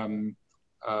think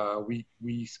we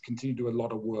continue to do a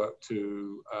lot of work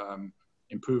to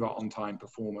improve our on-time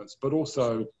performance, but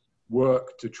also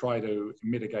work to try to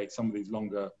mitigate some of these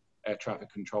longer air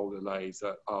traffic control delays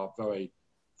that are very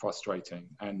frustrating.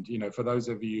 And, you know, for those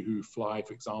of you who fly,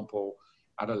 for example,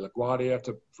 out of LaGuardia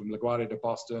from LaGuardia to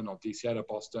Boston, or DCA to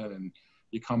Boston, and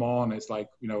you come on, it's like,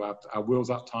 you know, our wheels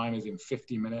up time is in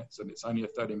 50 minutes and it's only a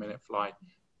 30-minute flight.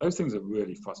 Those things are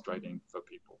really frustrating for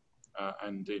people.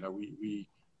 And, you know, we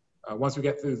once we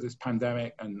get through this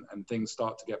pandemic and things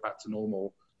start to get back to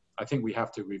normal, I think we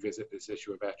have to revisit this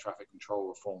issue of air traffic control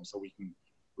reform so we can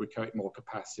create more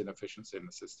capacity and efficiency in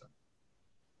the system.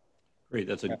 Great,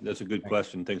 that's a good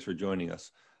question. Thanks for joining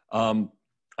us. I'm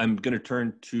going to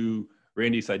turn to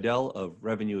Randy Seidel of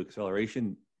Revenue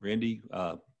Acceleration. Randy,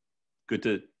 good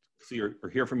to see or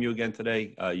hear from you again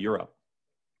today. You're up.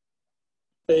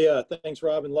 Hey, thanks,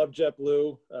 Robin. Love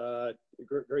JetBlue.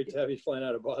 Great to have you flying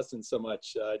out of Boston so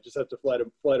much. Just have to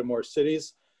fly to more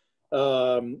cities.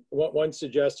 One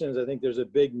suggestion is, I think there's a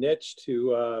big niche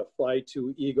to fly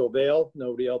to Eagle Vale.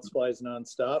 Nobody else flies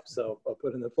nonstop, so I'll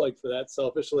put in the plug for that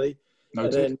selfishly.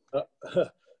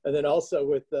 And then also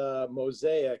with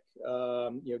Mosaic, you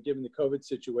know, given the COVID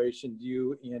situation, do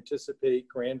you anticipate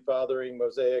grandfathering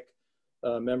Mosaic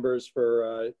members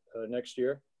for next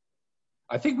year?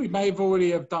 I think we may have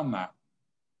already have done that.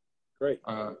 Great.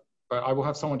 But I will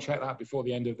have someone check that before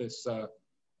the end of this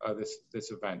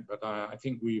this event. But I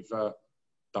think we've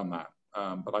done that.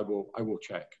 But I will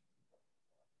check.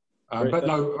 But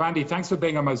no, Randy, thanks for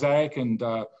being a Mosaic, and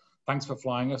thanks for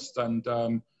flying us.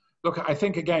 And look, I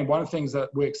think, again, one of the things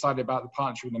that we're excited about the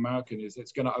partnership with American is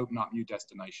it's going to open up new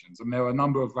destinations. And there are a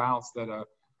number of routes that are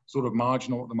sort of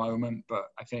marginal at the moment, but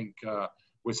I think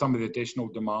with some of the additional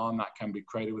demand that can be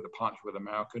created with a partnership with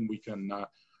American, we can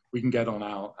get on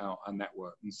our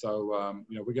network. And so,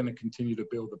 you know, we're going to continue to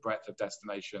build the breadth of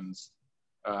destinations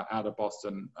out of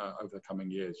Boston over the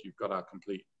coming years. You've got our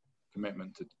complete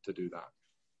commitment to do that.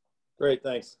 Great,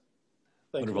 thanks.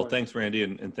 Wonderful. Thanks, Randy,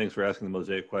 and thanks for asking the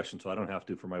Mosaic question. So I don't have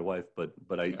to for my wife,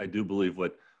 but I do believe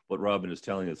what Robin is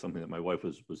telling is something that my wife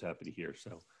was happy to hear.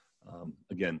 So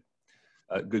again,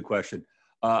 good question.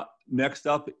 Next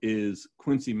up is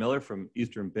Quincy Miller from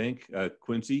Eastern Bank.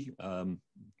 Quincy,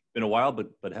 been a while,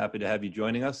 but happy to have you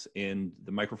joining us, and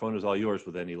the microphone is all yours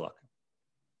with any luck.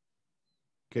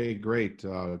 Okay, great.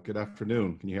 Good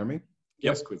afternoon. Can you hear me?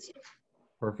 Yes, Quincy.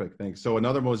 Perfect, thanks. So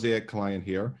another Mosaic client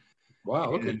here.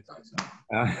 Wow, okay.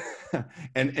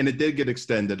 And it did get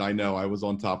extended. I know, I was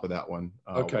on top of that one.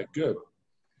 Okay, good.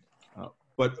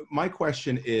 But my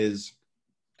question is,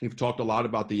 you've talked a lot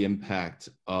about the impact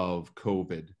of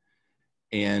COVID.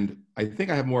 And I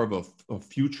think I have more of a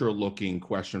future-looking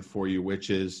question for you, which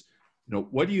is,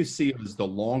 what do you see as the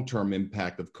long-term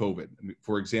impact of COVID? I mean,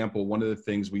 for example, one of the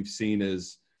things we've seen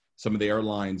is some of the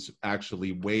airlines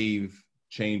actually waive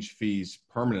change fees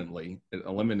permanently,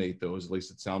 eliminate those. At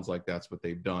least it sounds like that's what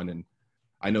they've done. And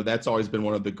I know that's always been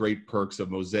one of the great perks of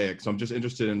Mosaic. So I'm just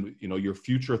interested in, your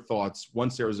future thoughts.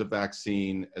 Once there is a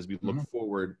vaccine, as we look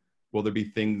forward, will there be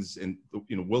things and,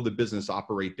 will the business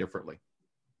operate differently?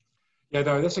 Yeah,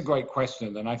 no, that's a great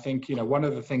question. And I think, one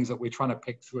of the things that we're trying to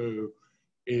pick through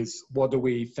is what do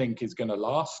we think is going to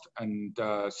last and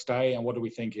stay, and what do we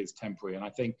think is temporary? And I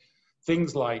think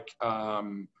things like,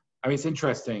 it's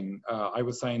interesting. I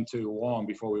was saying to Juan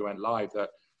before we went live that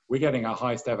we're getting our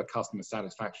highest ever customer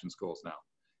satisfaction scores now.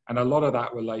 And a lot of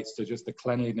that relates to just the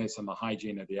cleanliness and the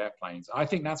hygiene of the airplanes. I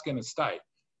think that's going to stay.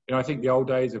 I think the old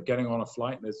days of getting on a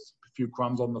flight and there's a few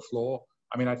crumbs on the floor,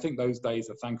 I think those days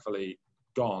are thankfully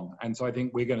gone. And so I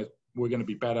think we're going to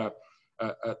be better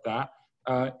at that.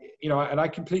 And I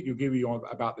completely agree with you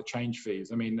about the change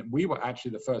fees. We were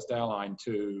actually the first airline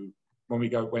to, when we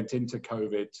went into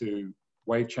COVID, to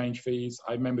waive change fees.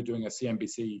 I remember doing a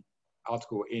CNBC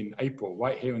article in April,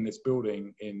 right here in this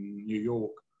building in New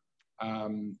York,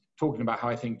 talking about how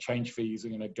I think change fees are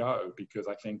going to go, because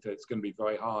I think that it's going to be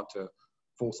very hard to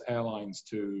force airlines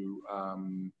to,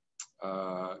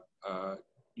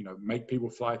 make people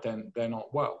fly if they're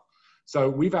not well. So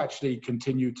we've actually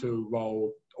continued to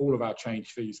roll all of our change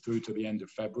fees through to the end of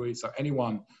February. So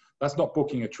anyone that's not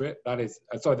booking a trip,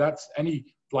 that's any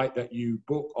flight that you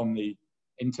book on the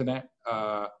internet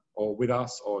or with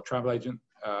us or travel agent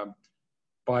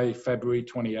by February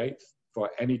 28th for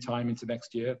any time into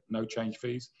next year, no change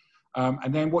fees.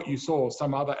 And then what you saw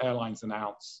some other airlines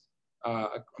announce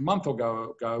a month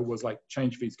ago was like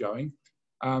change fees going.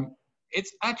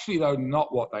 It's actually though not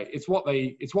it's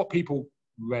what people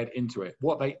read into it.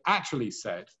 What they actually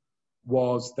said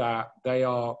was that they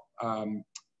are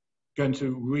going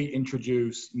to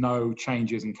reintroduce no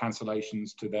changes and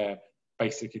cancellations to their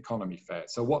basic economy fare.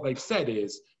 So what they've said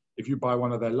is, if you buy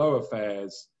one of their lower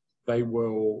fares, they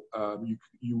will,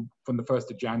 you from the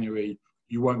 1st of January,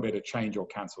 you won't be able to change or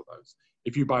cancel those.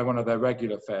 If you buy one of their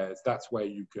regular fares, that's where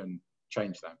you can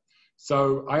change them.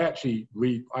 So I actually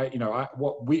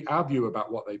our view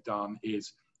about what they've done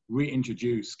is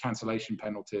reintroduce cancellation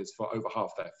penalties for over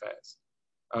half their fares.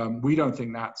 We don't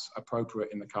think that's appropriate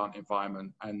in the current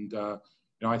environment. And,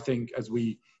 I think as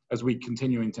we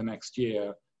continue into next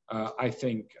year, I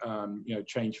think,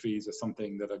 change fees are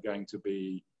something that are going to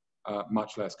be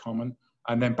much less common.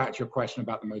 And then back to your question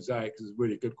about the Mosaic, this is a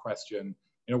really good question.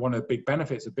 One of the big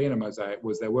benefits of being a Mosaic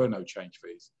was there were no change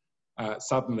fees.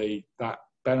 Suddenly that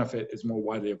benefit is more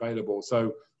widely available.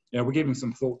 So, we're giving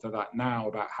some thought to that now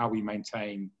about how we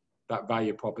maintain that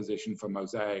value proposition for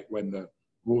Mosaic when the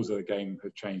rules of the game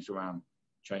have changed around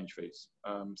change fees.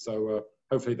 So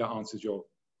hopefully that answers your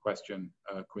question,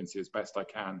 Quincy, as best I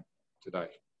can today.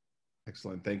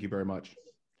 Excellent. Thank you very much.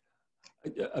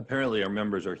 Apparently our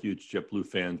members are huge JetBlue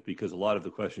fans, because a lot of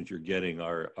the questions you're getting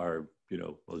are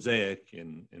Mosaic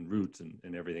and Roots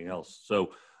and everything else.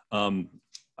 So I'm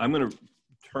going to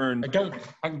turn.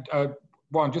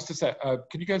 Juan, just a sec.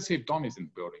 Can you go see if Don is in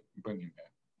the building? Bring him here.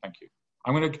 Thank you.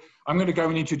 I'm going to go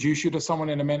and introduce you to someone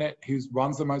in a minute who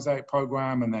runs the Mosaic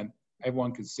program, and then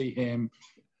everyone can see him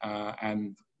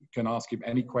and can ask him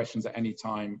any questions at any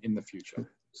time in the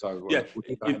future. So we'll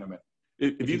do that in a minute.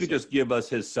 If you could just give us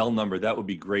his cell number, that would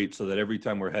be great, so that every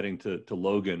time we're heading to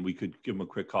Logan, we could give him a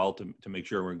quick call to make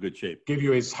sure we're in good shape. Give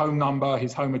you his home number,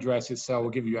 his home address, his cell.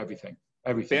 We'll give you everything.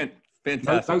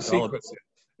 Fantastic. No secrets.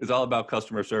 It's all about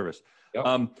customer service.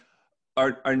 Yep.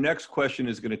 Our next question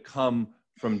is going to come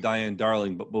from Diane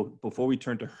Darling, but before we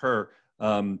turn to her,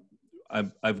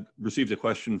 I've received a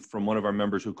question from one of our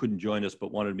members who couldn't join us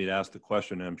but wanted me to ask the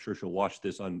question, and I'm sure she'll watch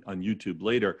this on YouTube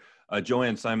later.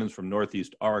 Joanne Simons from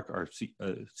Northeast ARC, our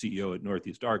CEO at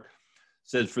Northeast ARC,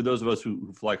 says, for those of us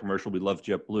who fly commercial, we love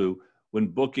JetBlue. When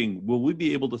booking, will we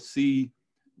be able to see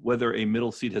whether a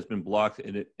middle seat has been blocked,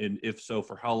 and if so,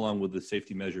 for how long will the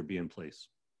safety measure be in place?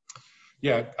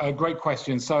 Yeah, a great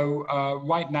question. So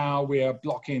right now we are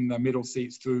blocking the middle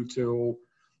seats through till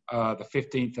the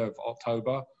 15th of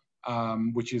October,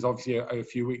 which is obviously a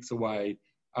few weeks away.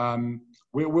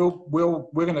 We're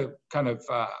going to kind of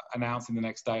announce in the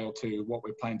next day or two what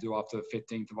we're planning to do after the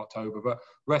 15th of October. But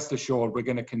rest assured, we're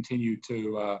going to continue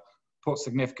to put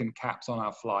significant caps on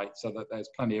our flight so that there's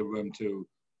plenty of room to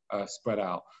spread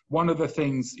out. One of the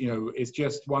things, you know, is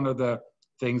just one of the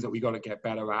things that we got to get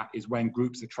better at is when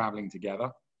groups are traveling together,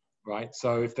 right?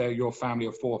 So if they're your family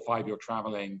of 4 or 5 you're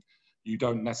traveling, you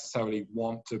don't necessarily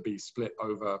want to be split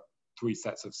over 3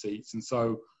 sets of seats. And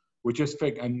so we're just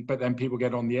figuring, but then people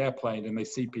get on the airplane and they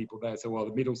see people there, so, well,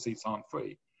 the middle seats aren't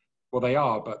free. Well, they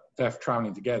are, but they're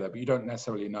traveling together, but you don't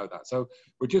necessarily know that. So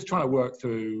we're just trying to work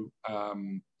through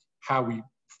how we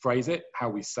phrase it, how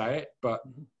we say it, but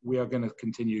we are going to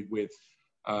continue with,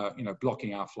 you know,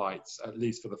 blocking our flights, at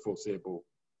least for the foreseeable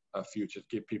future, to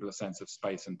give people a sense of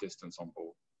space and distance on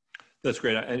board. That's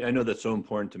great. I know that's so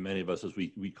important to many of us as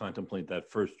we contemplate that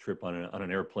first trip on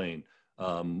an airplane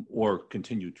or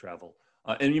continued travel.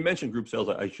 And you mentioned group sales.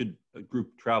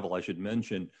 Group travel. I should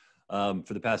mention,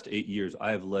 for the past 8 years,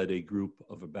 I have led a group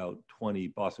of about 20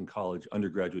 Boston College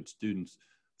undergraduate students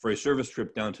for a service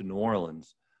trip down to New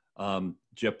Orleans.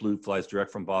 JetBlue flies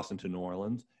direct from Boston to New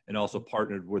Orleans, and also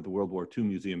partnered with the World War II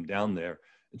Museum down there.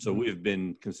 And so we have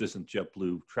been consistent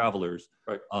JetBlue travelers.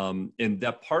 Right. And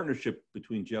that partnership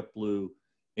between JetBlue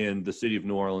and the city of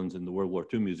New Orleans and the World War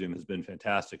II Museum has been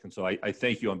fantastic. And so I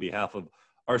thank you on behalf of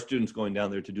our students going down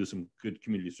there to do some good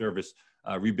community service,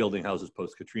 rebuilding houses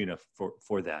post-Katrina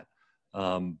for that.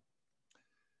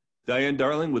 Diane,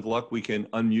 darling, with luck, we can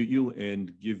unmute you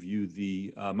and give you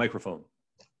the microphone.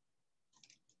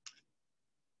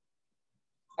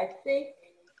 I think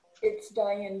it's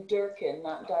Diane Durkin,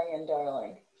 not Diane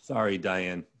Darling. Sorry,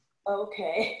 Diane.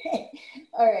 Okay.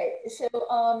 All right. So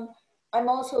I'm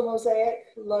also Mosaic.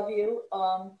 Love you.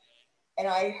 And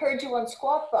I heard you on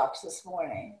Squawk Box this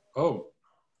morning. Oh.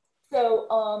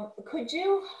 So could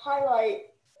you highlight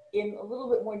in a little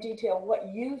bit more detail what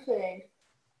you think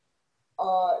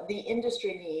the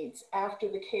industry needs after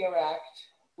the CARE Act,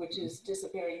 which is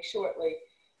disappearing shortly,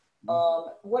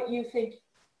 what you think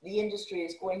the industry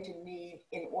is going to need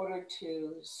in order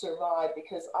to survive,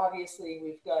 because obviously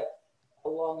we've got a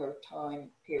longer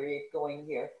time period going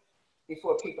here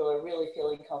before people are really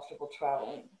feeling comfortable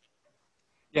traveling.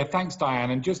 Yeah, thanks,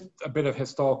 Diane. And just a bit of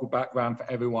historical background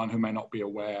for everyone who may not be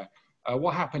aware.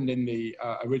 What happened in the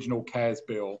original CARES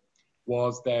bill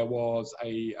was there was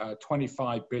a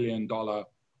 $25 billion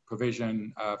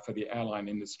provision for the airline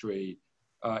industry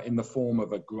in the form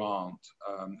of a grant,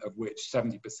 of which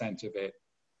 70% of it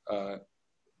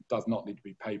does not need to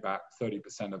be paid back,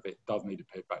 30% of it does need to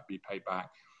be paid back.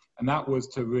 And that was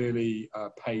to really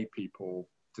pay people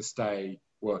to stay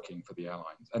working for the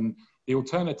airlines. And the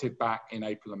alternative back in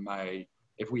April and May,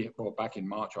 or back in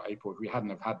March or April, if we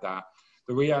hadn't have had that,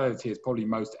 the reality is probably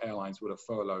most airlines would have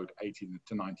furloughed 80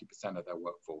 to 90% of their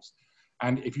workforce.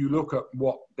 And if you look at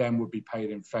what then would be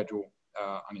paid in federal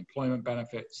unemployment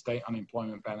benefit, state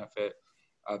unemployment benefit,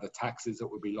 the taxes that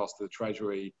would be lost to the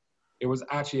Treasury, it was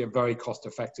actually a very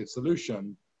cost-effective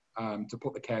solution to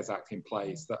put the CARES Act in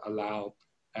place that allowed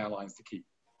airlines to keep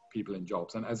people in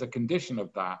jobs. And as a condition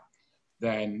of that,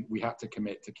 then we had to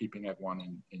commit to keeping everyone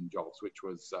in jobs, which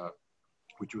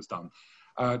was done.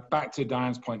 Back to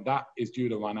Diane's point, that is due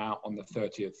to run out on the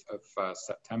 30th of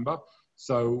September.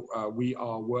 So we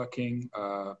are working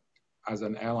as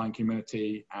an airline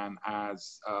community and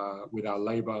as with our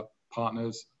labor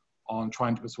partners on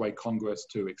trying to persuade Congress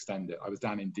to extend it. I was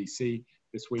down in DC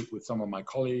this week with some of my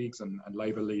colleagues and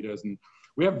labor leaders, and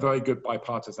we have very good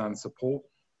bipartisan support.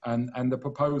 And the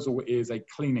proposal is a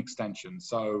clean extension.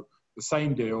 So the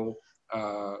same deal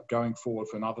going forward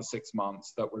for another 6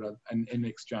 months that would, and in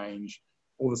exchange,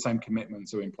 all the same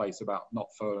commitments are in place about not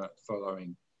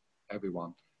furloughing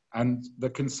everyone. And the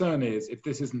concern is if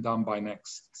this isn't done by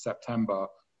next September,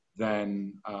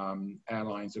 then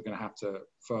airlines are going to have to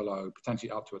furlough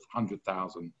potentially up to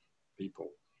 100,000 people.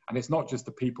 And it's not just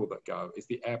the people that go, it's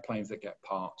the airplanes that get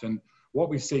parked. And what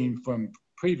we've seen from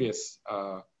previous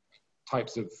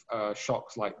types of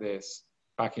shocks like this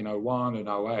back in 01 and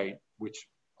 08, which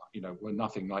were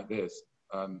nothing like this,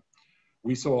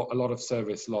 we saw a lot of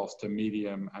service lost to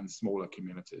medium and smaller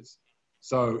communities.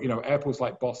 So, airports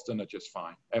like Boston are just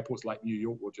fine. Airports like New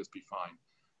York will just be fine.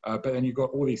 But then you've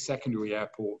got all these secondary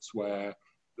airports where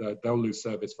they'll lose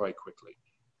service very quickly.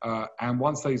 And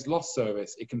once they've lost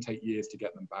service, it can take years to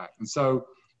get them back. And so,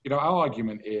 our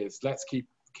argument is let's keep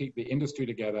the industry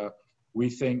together. We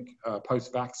think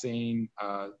post-vaccine,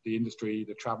 the industry,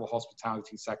 the travel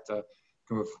hospitality sector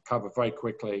can recover very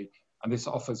quickly. And this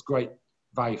offers great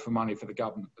value for money for the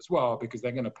government as well, because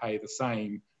they're going to pay the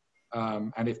same.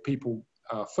 And if people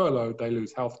are furloughed, they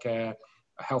lose healthcare.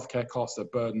 Healthcare costs are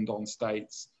burdened on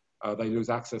states. They lose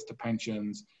access to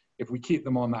pensions. If we keep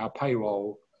them on our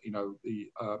payroll, you know, the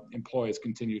employers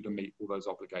continue to meet all those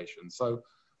obligations. So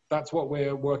that's what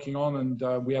we're working on,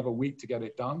 and we have a week to get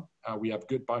it done. We have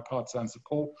good bipartisan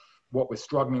support. What we're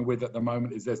struggling with at the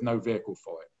moment is there's no vehicle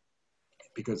for it,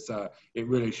 because it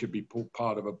really should be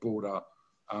part of a broader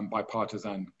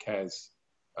bipartisan CARES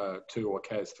 2 or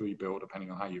CARES 3 bill,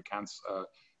 depending on how you count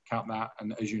that.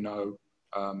 And as you know,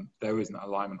 there isn't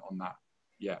alignment on that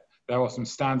yet. There are some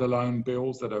standalone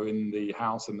bills that are in the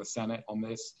House and the Senate on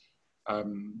this,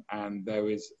 and there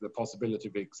is the possibility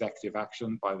of executive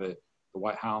action by the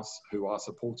White House, who are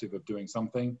supportive of doing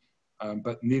something.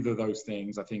 But neither of those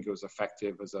things, I think, was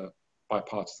effective as a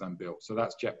bipartisan bill. So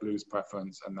that's JetBlue's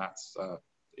preference, and that's the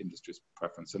industry's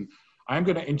preference. And I am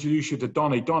going to introduce you to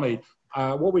Donnie. Donnie,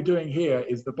 what we're doing here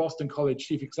is the Boston College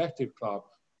Chief Executive Club,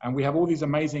 and we have all these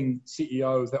amazing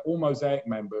CEOs. They're all Mosaic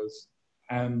members.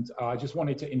 And I just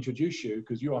wanted to introduce you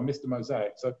because you are Mr.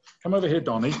 Mosaic. So come over here,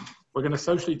 Donnie. We're going to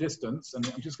socially distance, and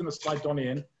I'm just going to slide Donnie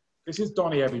in. This is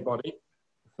Donnie, everybody.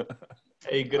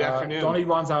 Hey, good afternoon. Donnie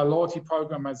runs our loyalty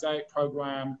program, Mosaic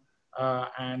program,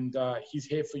 and he's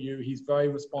here for you. He's very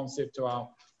responsive to our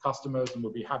customers, and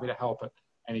we'll be happy to help at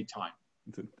any time.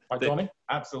 Right, Donnie?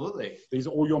 Absolutely. These are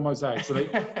all your Mosaics. So they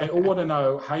all want to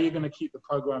know how you're going to keep the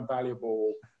program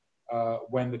valuable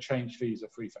when the change fees are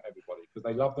free for everybody, because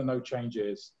they love the no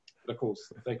changes. But of course,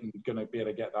 they're going to be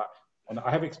able to get that. And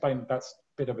I have explained that's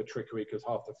a bit of a trickery because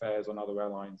half the fares on other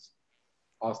airlines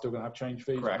are still going to have change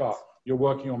fees. Correct. But you're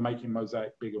working on making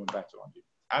Mosaic bigger and better, aren't you?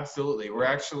 Absolutely. We're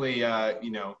actually,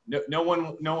 you know, no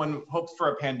one hopes for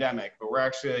a pandemic, but we're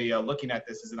actually looking at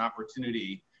this as an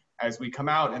opportunity as we come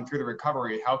out and through the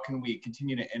recovery. How can we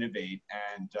continue to innovate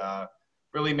and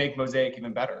really make Mosaic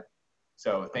even better?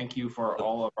 So thank you for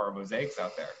all of our Mosaics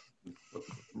out there.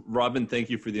 Robin, thank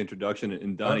you for the introduction.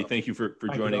 And Donnie, thank you for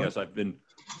joining us. I've been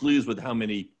pleased with how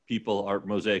many people are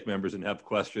Mosaic members and have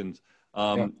questions.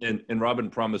 And Robin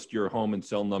promised your home and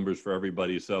cell numbers for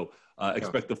everybody. So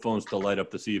expect the phones to light up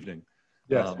this evening.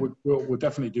 Yes, we'll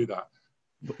definitely do that.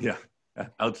 Yeah,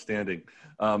 outstanding.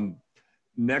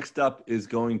 Next up is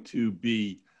going to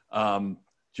be John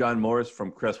Morris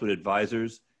from Crestwood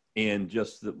Advisors. And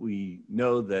just that we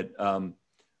know that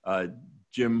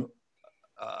Jim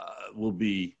will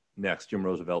be next. Jim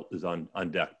Roosevelt is on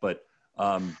deck. But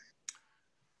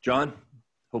John,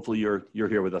 hopefully you're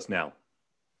here with us now.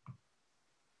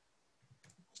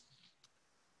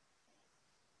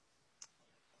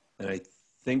 And I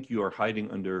think you are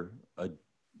hiding under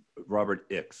Robert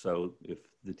Ick. So if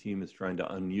the team is trying to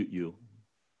unmute you.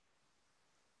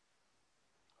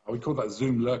 We call that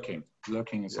Zoom lurking.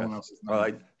 Lurking is someone else's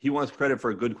name. He wants credit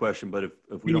for a good question, but if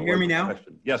we Can don't you hear me now?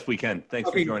 Question, yes, we can. Thanks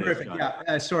for joining us, John.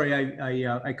 Yeah, sorry,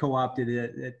 I co-opted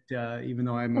it, even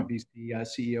though I'm a BC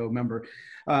CEO member.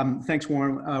 Thanks,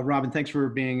 Warren. Robin, thanks for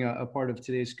being a part of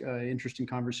today's interesting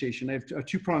conversation. I have a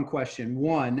two-pronged question.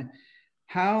 One,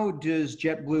 how does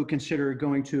JetBlue consider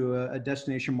going to a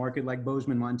destination market like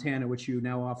Bozeman, Montana, which you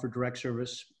now offer direct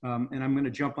service? And I'm going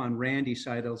to jump on Randy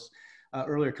Seidel's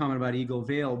earlier comment about Eagle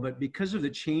Vale, but because of the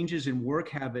changes in work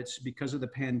habits, because of the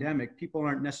pandemic, people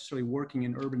aren't necessarily working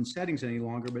in urban settings any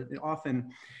longer, but often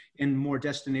in more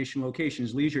destination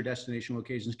locations, leisure destination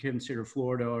locations, consider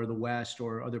Florida or the West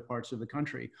or other parts of the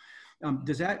country.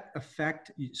 Does that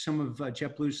affect some of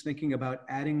JetBlue's thinking about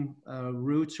adding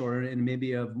routes or in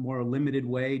maybe a more limited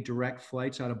way, direct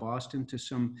flights out of Boston to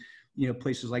some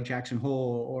places like Jackson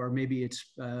Hole, or maybe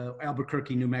it's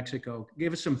Albuquerque, New Mexico?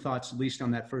 Give us some thoughts, at least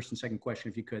on that first and second question,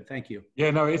 if you could. Thank you.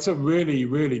 Yeah, no, it's a really,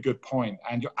 really good point.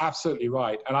 And you're absolutely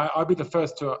right. And I'll be the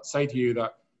first to say to you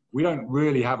that we don't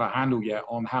really have a handle yet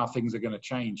on how things are going to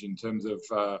change in terms of,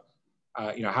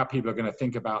 how people are going to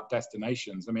think about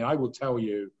destinations. I mean, I will tell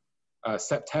you,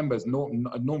 September is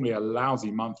normally a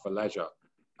lousy month for leisure.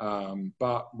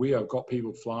 But we have got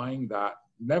people flying that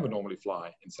never normally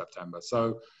fly in September.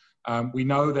 So we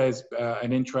know there's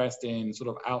an interest in sort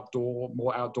of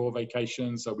more outdoor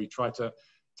vacations. So we try to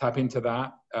tap into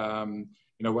that.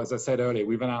 As I said earlier,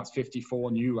 we've announced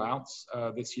 54 new routes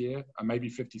this year, and maybe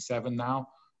 57 now.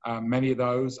 Many of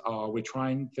those we're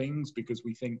trying things because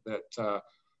we think that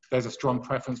there's a strong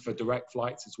preference for direct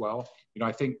flights as well.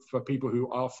 I think for people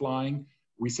who are flying,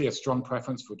 we see a strong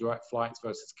preference for direct flights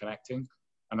versus connecting.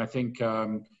 And I think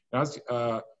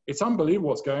it's unbelievable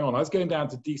what's going on. I was going down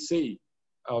to DC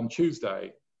on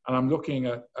Tuesday, And I'm looking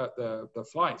at the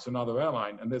flights, another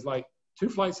airline, and there's like 2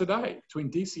 flights a day between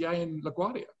DCA and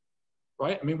LaGuardia,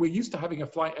 right? I mean, we're used to having a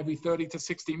flight every 30 to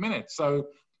 60 minutes. So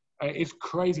it's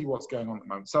crazy what's going on at the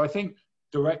moment. So I think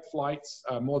direct flights,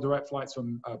 more direct flights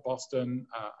from Boston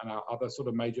and our other sort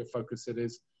of major focus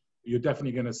cities, you're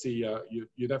definitely going to see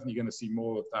you're definitely going to see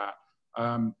more of that.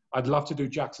 I'd love to do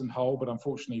Jackson Hole, but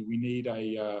unfortunately we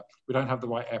don't have the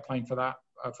right airplane for that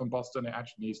from Boston. It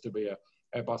actually needs to be a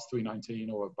Airbus 319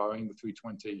 or a Boeing the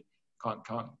 320. Can't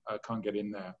get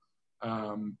in there.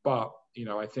 But you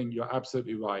know, I think you're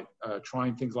absolutely right.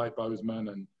 Trying things like Bozeman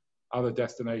and other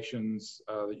destinations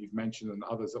that you've mentioned and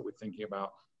others that we're thinking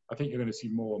about, I think you're going to see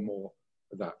more and more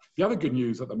of that. The other good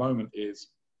news at the moment is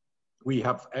we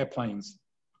have airplanes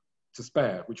to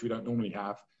spare, which we don't normally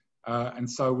have. And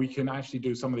so we can actually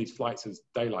do some of these flights as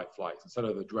daylight flights instead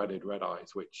of the dreaded red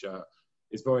eyes, which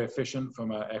is very efficient from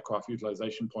an aircraft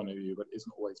utilization point of view, but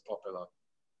isn't always popular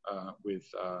with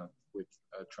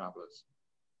travelers.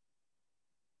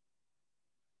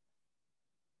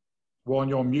 Warren,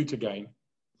 you're on mute again.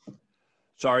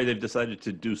 Sorry, they've decided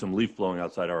to do some leaf blowing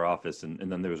outside our office,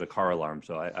 and then there was a car alarm,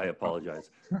 so I apologize.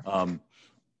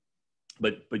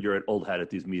 But you're an old hat at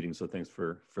these meetings, so thanks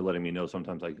for letting me know.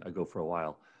 Sometimes I go for a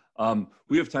while.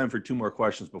 We have time for 2 more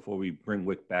questions before we bring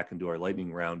Wick back into our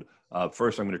lightning round.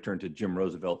 First, I'm going to turn to Jim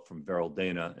Roosevelt from Verrill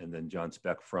Dana, and then John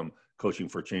Speck from Coaching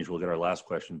for Change. We'll get our last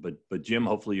question. But Jim,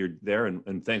 hopefully you're there,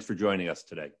 and thanks for joining us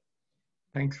today.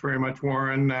 Thanks very much,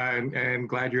 Warren, and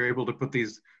glad you're able to put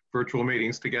these virtual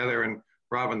meetings together. And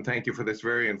Robin, thank you for this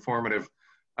very informative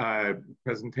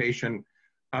presentation.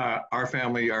 Our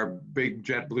family are big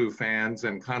JetBlue fans,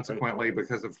 and consequently,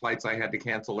 because of flights I had to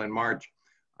cancel in March,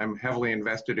 I'm heavily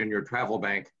invested in your travel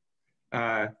bank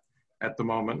at the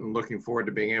moment and looking forward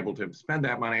to being able to spend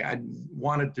that money. I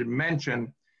wanted to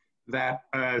mention that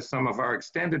some of our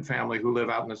extended family who live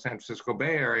out in the San Francisco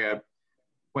Bay Area,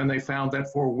 when they found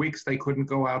that for weeks they couldn't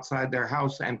go outside their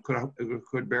house and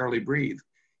could barely breathe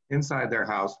inside their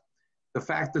house, the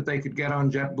fact that they could get on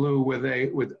JetBlue with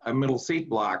a middle seat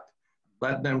blocked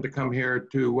led them to come here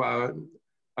to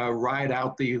ride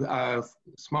out the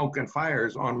smoke and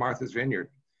fires on Martha's Vineyard.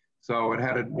 So it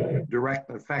had a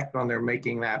direct effect on their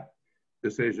making that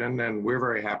decision, and we're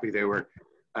very happy they were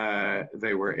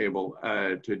able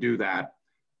to do that.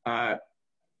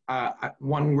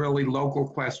 One really local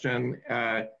question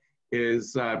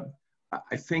is, I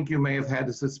think you may have had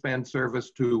to suspend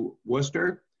service to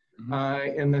Worcester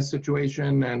in this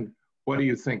situation, and what do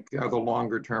you think are the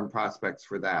longer term prospects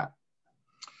for that?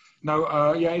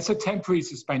 No, yeah, it's a temporary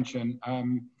suspension.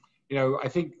 You know, I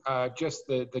think just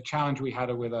the challenge we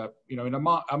had with in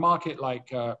a market like,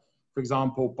 for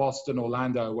example, Boston,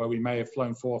 Orlando, where we may have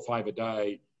flown 4 or 5 a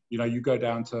day, you know, you go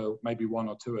down to maybe 1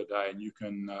 or 2 a day and you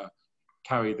can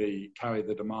carry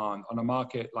the demand. On a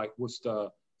market like Worcester,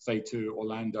 say to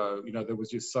Orlando, you know, there was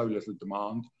just so little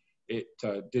demand. It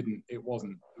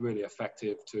wasn't really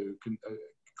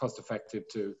cost effective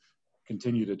to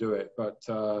continue to do it. But,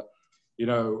 you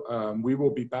know, we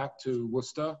will be back to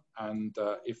Worcester. And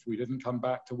if we didn't come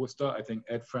back to Worcester, I think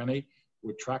Ed Frenny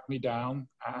would track me down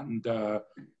and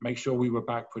make sure we were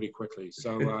back pretty quickly.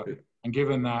 So, and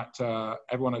given that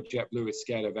everyone at JetBlue is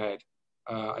scared of Ed,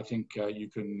 I think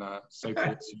you can safely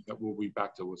assume that we'll be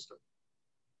back to Worcester.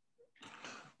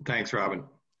 Thanks, Robin.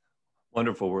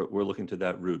 Wonderful. We're looking to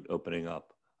that route opening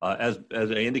up. As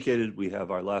I indicated, we have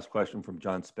our last question from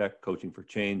John Speck, Coaching for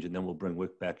Change, and then we'll bring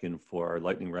Wick back in for our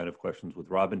lightning round of questions with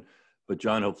Robin. But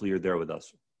John, hopefully you're there with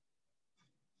us.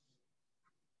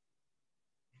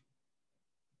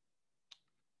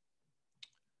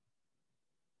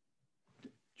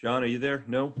 John, are you there?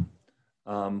 No?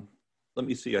 Let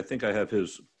me see. I think I have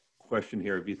his question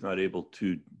here if he's not able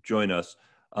to join us.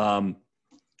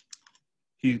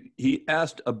 He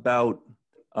asked about,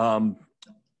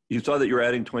 you saw that you're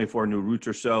adding 24 new routes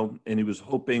or so, and he was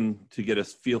hoping to get a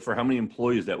feel for how many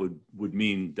employees that would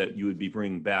mean that you would be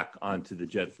bringing back onto the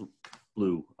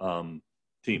JetBlue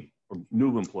team, or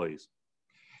new employees.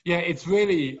 Yeah, it's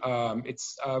really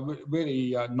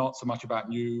not so much about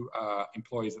new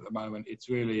employees at the moment. It's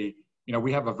really, you know,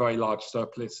 we have a very large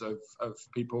surplus of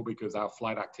people because our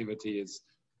flight activity is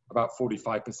about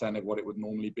 45% of what it would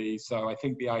normally be. So I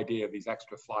think the idea of these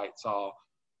extra flights are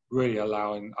really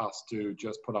allowing us to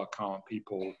just put our current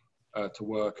people to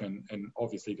work and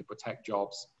obviously to protect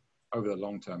jobs over the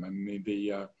long term. I mean,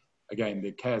 again,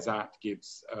 the CARES Act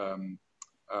gives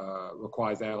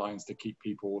requires airlines to keep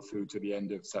people through to the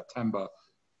end of September,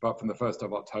 but from the 1st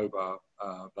of October,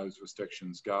 those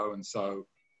restrictions go. And so,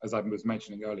 as I was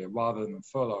mentioning earlier, rather than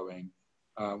furloughing,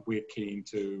 we're keen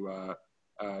to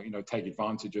take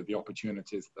advantage of the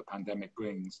opportunities the pandemic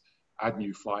brings, add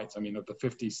new flights. I mean, of the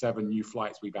 57 new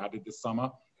flights we've added this summer,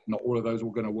 not all of those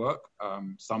are going to work.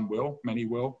 Some will, many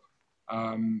will.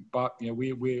 But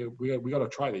we got to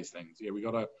try these things.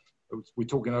 We're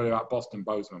talking earlier about Boston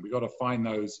Bozeman. We got to find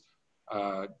those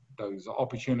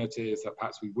opportunities that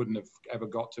perhaps we wouldn't have ever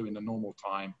got to in the normal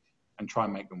time, and try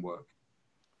and make them work.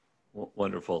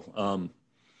 Wonderful.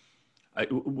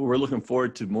 We're looking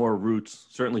forward to more routes,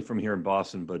 certainly from here in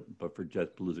Boston, but for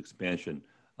JetBlue's expansion.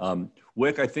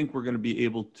 Wick, I think we're going to be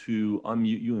able to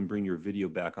unmute you and bring your video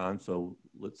back on. So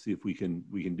let's see if we can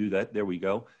do that. There we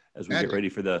go. As we get ready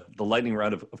for the lightning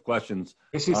round of questions.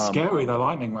 This is scary, the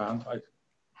lightning round.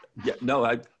 Yeah,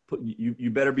 no, you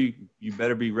better be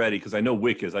ready, because I know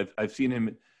Wick is. I've seen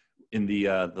him in the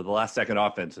last second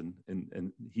offense,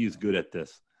 and he's good at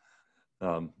this.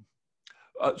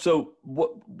 So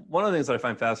one of the things that I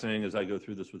find fascinating as I go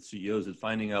through this with CEOs is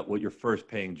finding out what your first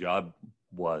paying job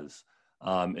was,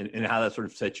 and how that sort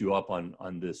of set you up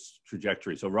on this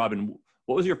trajectory. So Robin,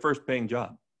 what was your first paying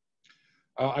job?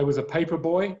 I was a paper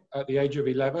boy at the age of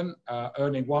 11,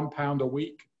 earning £1 a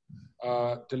week,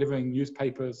 delivering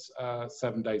newspapers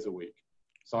 7 days a week.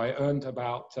 So I earned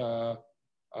about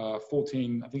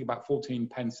 14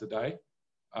 pence a day.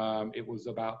 It was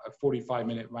about a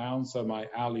 45-minute round, so my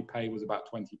hourly pay was about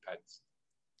 20 pence.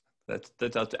 That's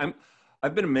outstanding.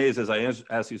 I've been amazed as I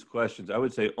ask these questions. I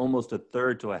would say almost a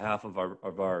third to a half of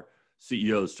our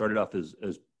CEOs started off as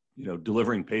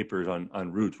delivering papers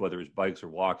on routes, whether it's bikes or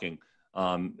walking.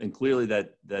 And clearly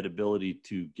that ability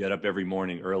to get up every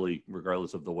morning early,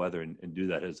 regardless of the weather, and do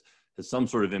that has some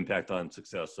sort of impact on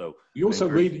success. So you also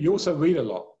read a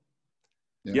lot.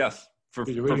 Yeah. Yes.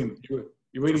 You're reading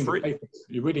the papers.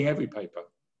 You're reading every paper.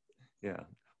 Yeah.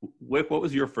 Wick, what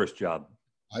was your first job?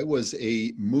 I was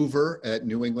a mover at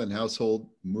New England Household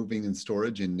Moving and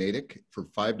Storage in Natick for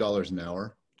 $5 an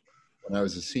hour when I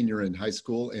was a senior in high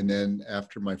school. And then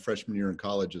after my freshman year in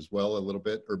college as well, a little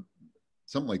bit, or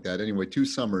something like that. Anyway, 2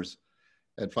 summers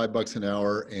at $5 an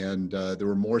hour. And there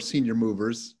were more senior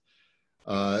movers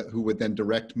who would then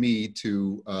direct me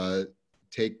to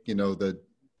take,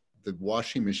 the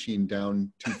washing machine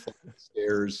down 2 flights of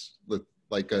stairs with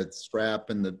like a strap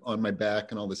and on my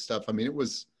back and all this stuff. I mean, it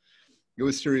was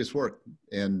serious work.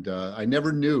 And I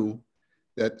never knew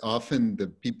that often the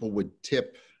people would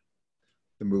tip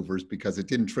the movers because it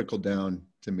didn't trickle down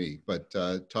to me, but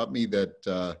taught me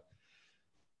that,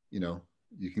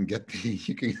 you can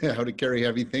how to carry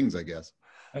heavy things, I guess.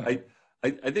 I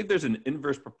think there's an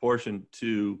inverse proportion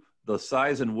to the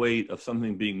size and weight of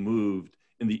something being moved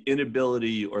and the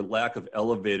inability or lack of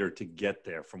elevator to get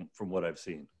there from what I've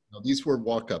seen. No, these were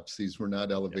walk-ups. These were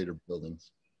not elevator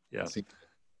buildings. Yeah.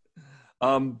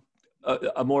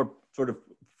 A more sort of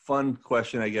fun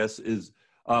question, I guess, is,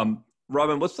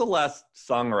 Robin, what's the last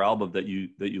song or album that you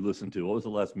listened to? What was the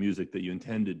last music that you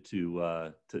intended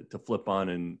to flip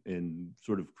on and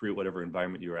sort of create whatever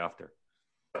environment you were after?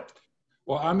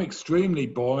 Well, I'm extremely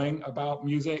boring about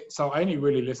music, so I only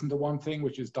really listen to one thing,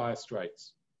 which is Dire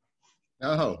Straits.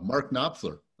 Oh, Mark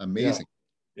Knopfler, amazing.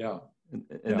 Yeah.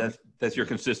 And that's your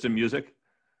consistent music?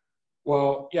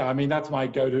 Well, yeah, I mean, that's my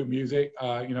go-to music.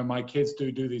 My kids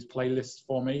do these playlists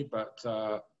for me, but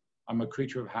I'm a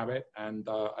creature of habit, and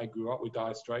I grew up with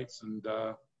Dire Straits, and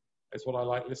it's what I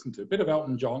like to listen to. A bit of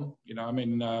Elton John,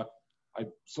 I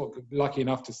sort of lucky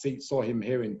enough to saw him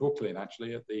here in Brooklyn,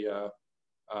 actually, at the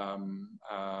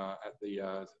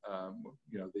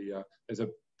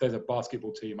there's a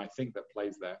basketball team, I think, that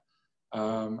plays there,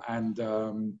 and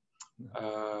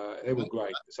they were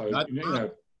great. So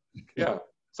yeah.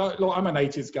 So look, I'm an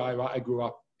 80s guy, right? I grew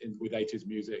up with 80s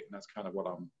music, and that's kind of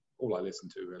all I listen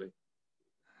to, really.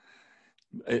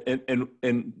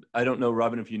 And I don't know,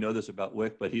 Robin, if you know this about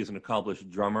Wick, but he's an accomplished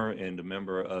drummer and a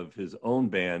member of his own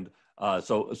band.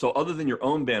 So other than your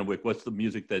own band, Wick, what's the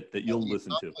music that you'll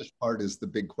listen to? The accomplished part is the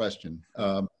big question.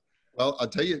 Well, I'll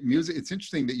tell you, music. It's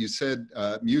interesting that you said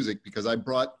music, because I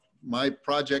brought my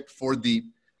project for the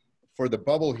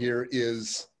bubble here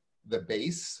is the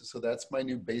bass. So that's my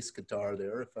new bass guitar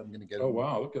there. If I'm going to get. Oh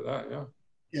wow! Look at that! Yeah.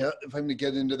 Yeah, if I'm going to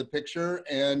get into the picture.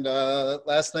 And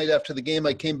last night after the game,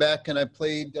 I came back and I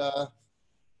played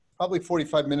probably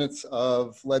 45 minutes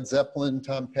of Led Zeppelin,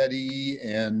 Tom Petty,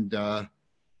 and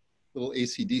little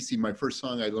AC/DC. My first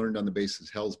song I learned on the bass is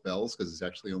Hell's Bells, because it's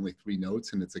actually only 3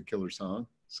 notes and it's a killer song.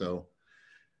 So,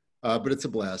 but it's a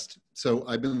blast. So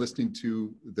I've been listening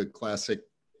to the classic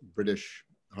British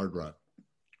hard rock.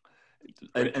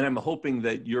 And I'm hoping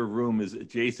that your room is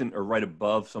adjacent or right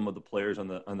above some of the players on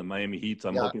the Miami Heat. So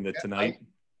I'm hoping that tonight.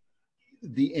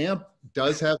 The amp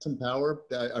does have some power.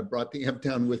 I brought the amp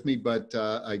down with me, but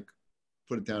I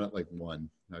put it down at like 1.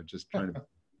 I'm just trying to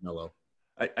mellow.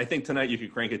 I think tonight you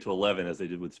could crank it to 11 as they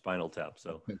did with Spinal Tap.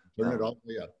 So turn it all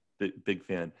the way up. Big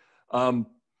fan.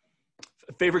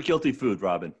 Favorite guilty food,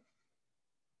 Robin?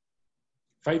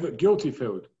 Favorite guilty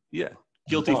food? Yeah,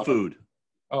 guilty food.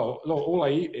 Oh, look, all I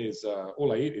eat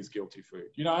is guilty food.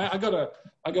 You know, I got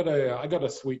a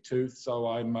sweet tooth, so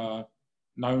I'm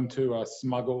known to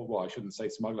smuggle. Well, I shouldn't say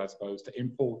smuggle, I suppose, to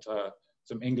import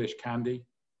some English candy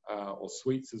or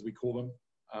sweets, as we call them.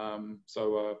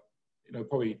 You know,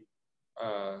 probably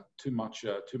too much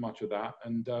of that.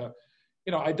 And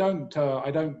you know, I don't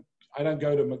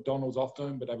go to McDonald's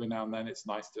often, but every now and then it's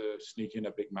nice to sneak in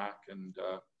a Big Mac and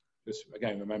just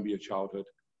again remember your childhood.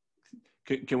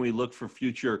 Can we look for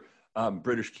future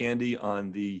British candy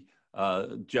on the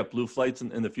JetBlue flights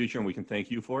in the future, and we can thank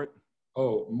you for it?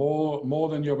 Oh, more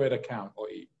than you'll be able to count or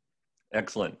eat.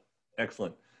 Excellent.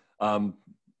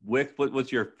 Wick,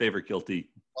 what's your favorite guilty?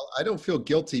 Well, I don't feel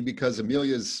guilty because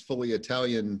Amelia's fully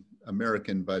Italian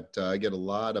American, but I get a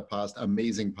lot of pasta,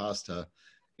 amazing pasta.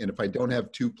 And if I don't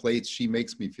have 2 plates, she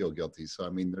makes me feel guilty. So, I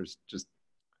mean, there's just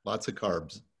lots of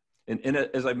carbs. And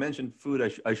as I mentioned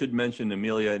food, I should mention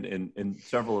Amelia and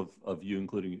several of you,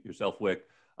 including yourself, Wick,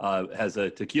 has a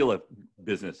tequila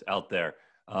business out there.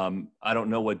 I don't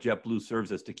know what JetBlue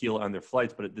serves as tequila on their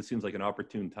flights, but this seems like an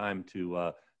opportune time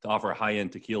to offer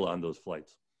high-end tequila on those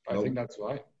flights. I think that's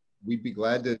right. We'd be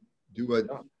glad to do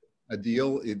a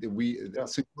deal.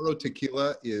 Seguro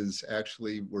Tequila is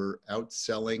actually, we're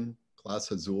outselling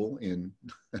Clase Azul in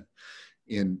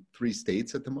 3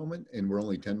 states at the moment, and we're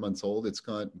only 10 months old. It's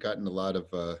gotten a lot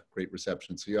of great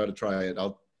reception, so you ought to try it.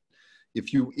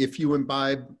 If you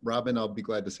imbibe, Robin, I'll be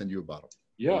glad to send you a bottle.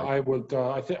 Yeah, I would.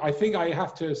 I think I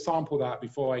have to sample that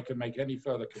before I can make any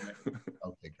further commitment.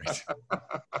 Okay, great.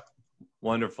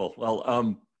 Wonderful.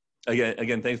 Well,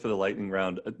 again, thanks for the lightning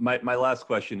round. My last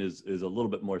question is a little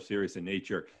bit more serious in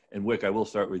nature, and Wick, I will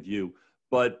start with you.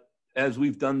 But as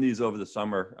we've done these over the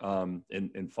summer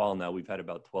and fall now, we've had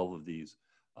about 12 of these.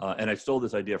 And I stole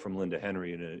this idea from Linda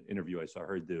Henry in an interview I saw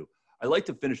her do. I like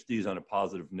to finish these on a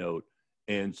positive note.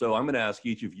 And so I'm going to ask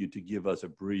each of you to give us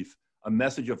a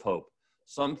message of hope,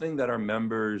 something that our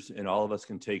members and all of us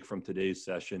can take from today's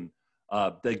session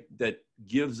that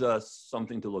gives us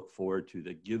something to look forward to,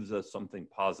 that gives us something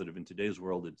positive. In today's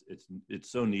world,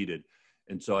 it's so needed.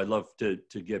 And so I'd love to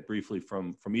get briefly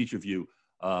from each of you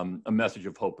a message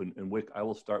of hope. And Wick, I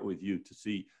will start with you to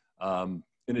see,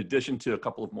 in addition to a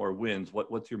couple of more wins,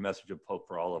 what's your message of hope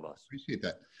for all of us? Appreciate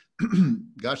that.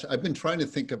 Gosh, I've been trying to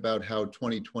think about how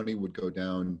 2020 would go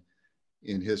down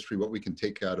in history, what we can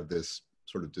take out of this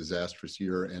sort of disastrous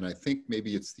year. And I think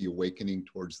maybe it's the awakening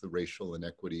towards the racial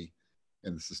inequity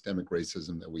and the systemic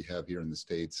racism that we have here in the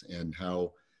States, and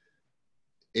how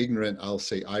ignorant, I'll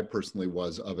say I personally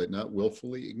was of it, not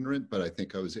willfully ignorant, but I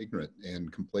think I was ignorant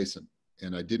and complacent.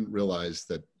 And I didn't realize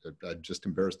that, I'm just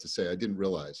embarrassed to say, I didn't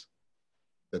realize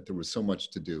that there was so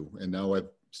much to do. And now I've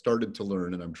started to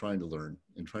learn, and I'm trying to learn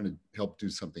and trying to help do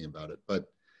something about it. But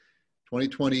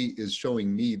 2020 is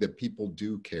showing me that people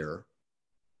do care.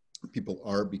 People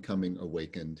are becoming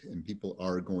awakened, and people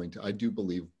are going to, I do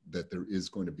believe that there is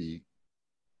going to be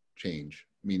change,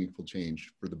 meaningful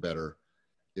change for the better.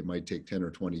 It might take 10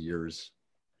 or 20 years.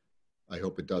 I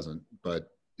hope it doesn't,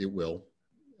 but it will.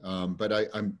 But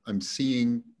I'm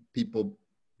seeing people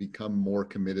become more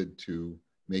committed to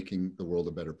making the world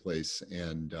a better place.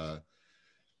 And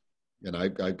I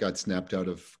got snapped out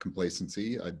of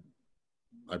complacency.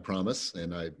 I promise,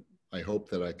 and I hope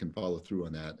that I can follow through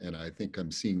on that. And I think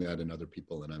I'm seeing that in other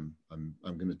people, and I'm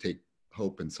going to take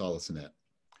hope and solace in that.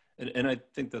 And I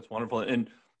think that's wonderful. And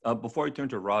before I turn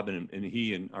to Robin, and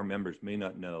he and our members may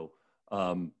not know,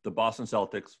 the Boston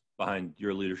Celtics, behind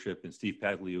your leadership and Steve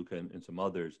Pagliuca and some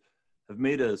others, have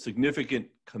made a significant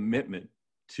commitment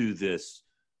to this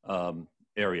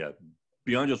area.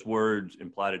 Beyond just words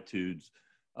and platitudes,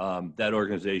 that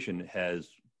organization has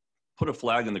put a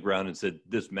flag on the ground and said,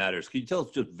 this matters. Can you tell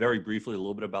us just very briefly a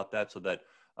little bit about that so that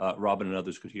Robin and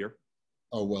others could hear?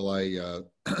 Oh, well,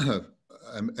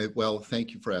 well,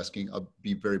 thank you for asking. I'll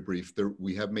be very brief.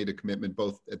 We have made a commitment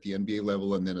both at the NBA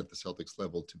level and then at the Celtics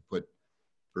level to put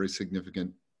very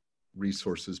significant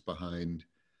resources behind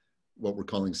what we're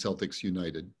calling Celtics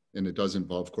United. And it does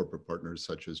involve corporate partners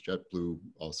such as JetBlue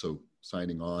also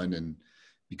signing on and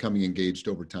becoming engaged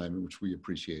over time, which we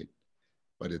appreciate.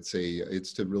 But it's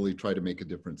to really try to make a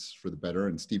difference for the better.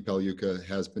 And Steve Pagliuca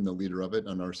has been the leader of it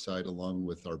on our side, along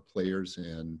with our players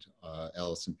and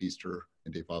Allison Feaster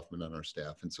and Dave Hoffman on our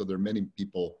staff. And so there are many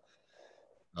people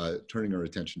turning our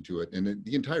attention to it. And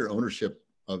the entire ownership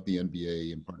of the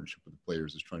NBA in partnership with the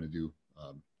players is trying to do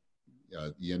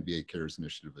the NBA Cares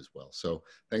initiative as well. So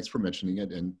thanks for mentioning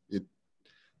it. And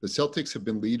the Celtics have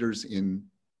been leaders in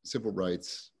civil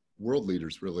rights, world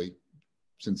leaders really,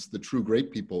 since the true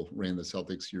great people ran the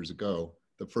Celtics years ago.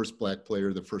 The first Black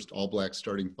player, the first all-Black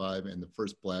starting five, and the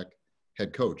first Black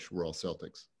head coach were all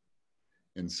Celtics.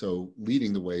 And so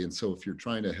leading the way. And so if you're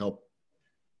trying to help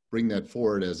bring that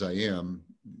forward, as I am,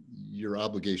 your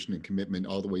obligation and commitment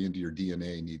all the way into your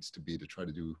DNA needs to be to try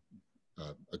to do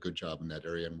a good job in that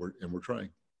area. And we're trying.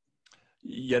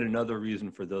 Yet another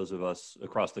reason for those of us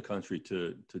across the country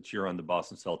to cheer on the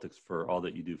Boston Celtics for all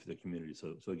that you do for the community.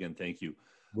 So again, thank you.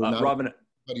 Robin,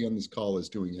 everybody on this call is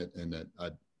doing it, and I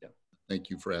thank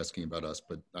you for asking about us,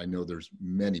 but I know there's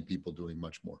many people doing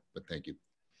much more, but thank you.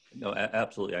 No,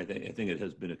 absolutely. I think it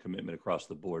has been a commitment across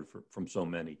the board from so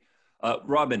many.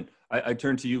 Robin, I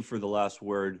turn to you for the last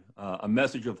word, a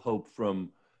message of hope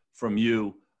from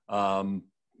you.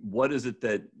 What is it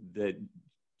that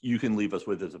you can leave us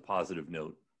with as a positive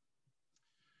note?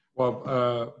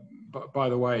 Well, by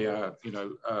the way,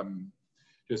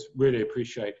 just really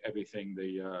appreciate everything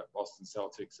the Boston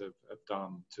Celtics have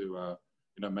done to,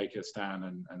 make a stand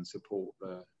and support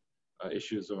the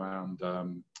issues around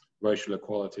racial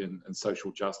equality and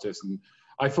social justice. And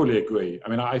I fully agree. I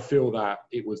mean, I feel that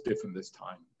it was different this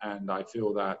time. And I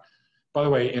feel that, by the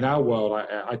way, in our world,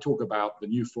 I talk about the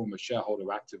new form of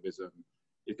shareholder activism.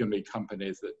 It's going to be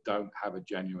companies that don't have a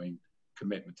genuine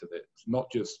commitment to this, not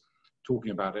just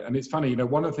talking about it. And it's funny,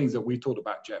 one of the things that we talked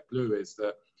about JetBlue is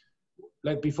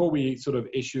that before we sort of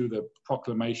issue the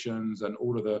proclamations and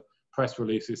all of the press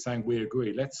releases saying we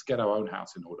agree, let's get our own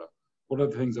house in order. What are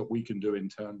the things that we can do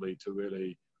internally to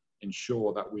really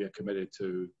ensure that we are committed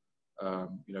to, a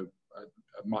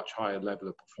much higher level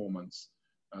of performance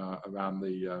around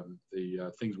the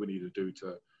things we need to do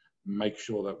to make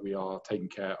sure that we are taking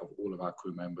care of all of our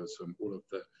crew members from all of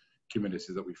the communities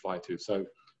that we fly to. So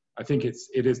I think it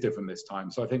is different this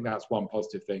time. So I think that's one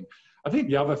positive thing. I think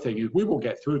the other thing is we will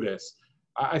get through this.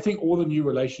 I think all the new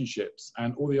relationships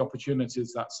and all the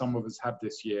opportunities that some of us had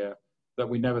this year that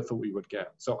we never thought we would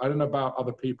get. So I don't know about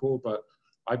other people, but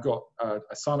I've got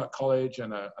a son at college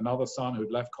and another son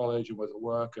who'd left college and was at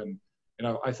work. And,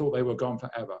 I thought they were gone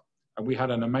forever. And we had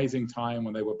an amazing time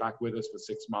when they were back with us for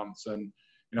 6 months. And,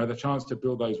 the chance to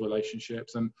build those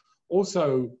relationships and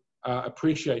also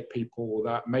appreciate people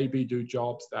that maybe do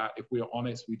jobs that, if we are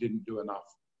honest, we didn't do enough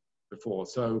before.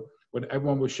 So when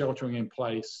everyone was sheltering in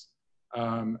place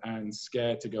and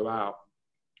scared to go out,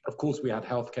 of course, we had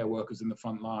healthcare workers in the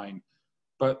front line.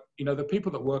 But, the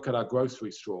people that work at our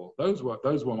grocery store, those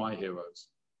were my heroes.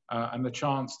 And the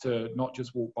chance to not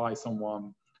just walk by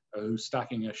someone who's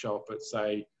stacking a shelf, but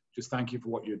say, just thank you for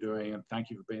what you're doing and thank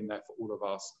you for being there for all of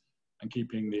us and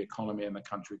keeping the economy and the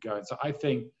country going. So I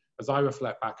think, as I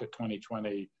reflect back at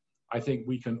 2020, I think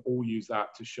we can all use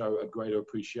that to show a greater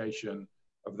appreciation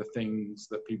of the things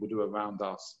that people do around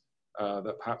us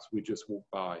that perhaps we just walk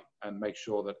by, and make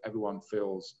sure that everyone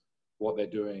feels what they're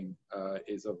doing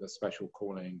is of a special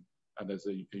calling and there's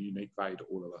a unique value to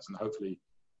all of us. And hopefully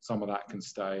some of that can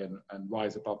stay and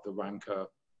rise above the rancor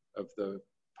of the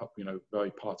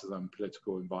very partisan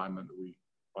political environment that we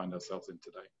find ourselves in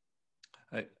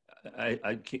today.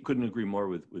 I couldn't agree more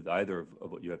with either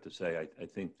of what you have to say. I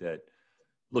think that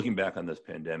looking back on this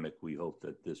pandemic, we hope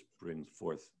that this brings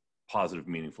forth positive,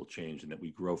 meaningful change and that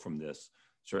we grow from this,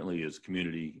 certainly as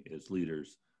community, as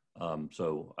leaders.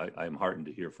 So I'm heartened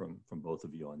to hear from both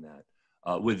of you on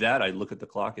that. With that, I look at the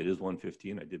clock. It is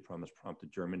 1:15. I did promise prompt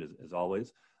adjournment as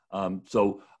always.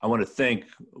 So I want to thank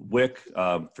Wick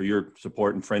for your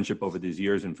support and friendship over these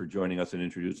years and for joining us and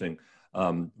introducing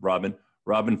Robin.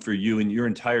 Robin, for you and your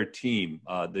entire team,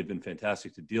 they've been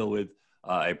fantastic to deal with.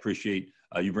 I appreciate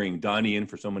you bringing Donnie in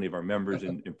for so many of our members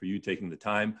and for you taking the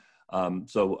time.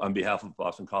 So on behalf of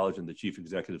Boston College and the Chief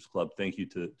Executives Club, thank you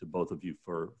to both of you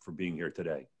for being here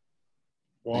today.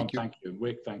 Juan, thank you.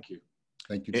 Wick, thank you.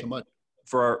 Thank you so much.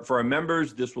 For our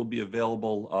members, this will be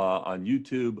available on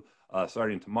YouTube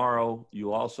starting tomorrow.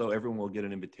 Everyone will get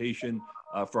an invitation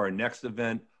for our next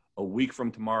event a week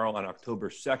from tomorrow on October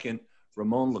 2nd.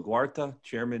 Ramon LaGuarta,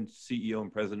 Chairman, CEO,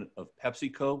 and President of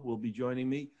PepsiCo, will be joining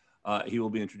me. He will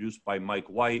be introduced by Mike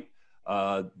White,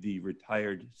 the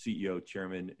retired CEO,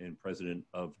 Chairman, and President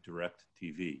of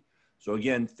DirecTV. So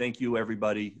again, thank you,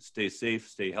 everybody. Stay safe,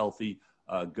 stay healthy.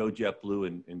 Go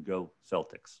JetBlue and go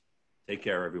Celtics. Take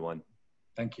care, everyone.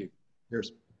 Thank you.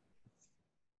 Cheers.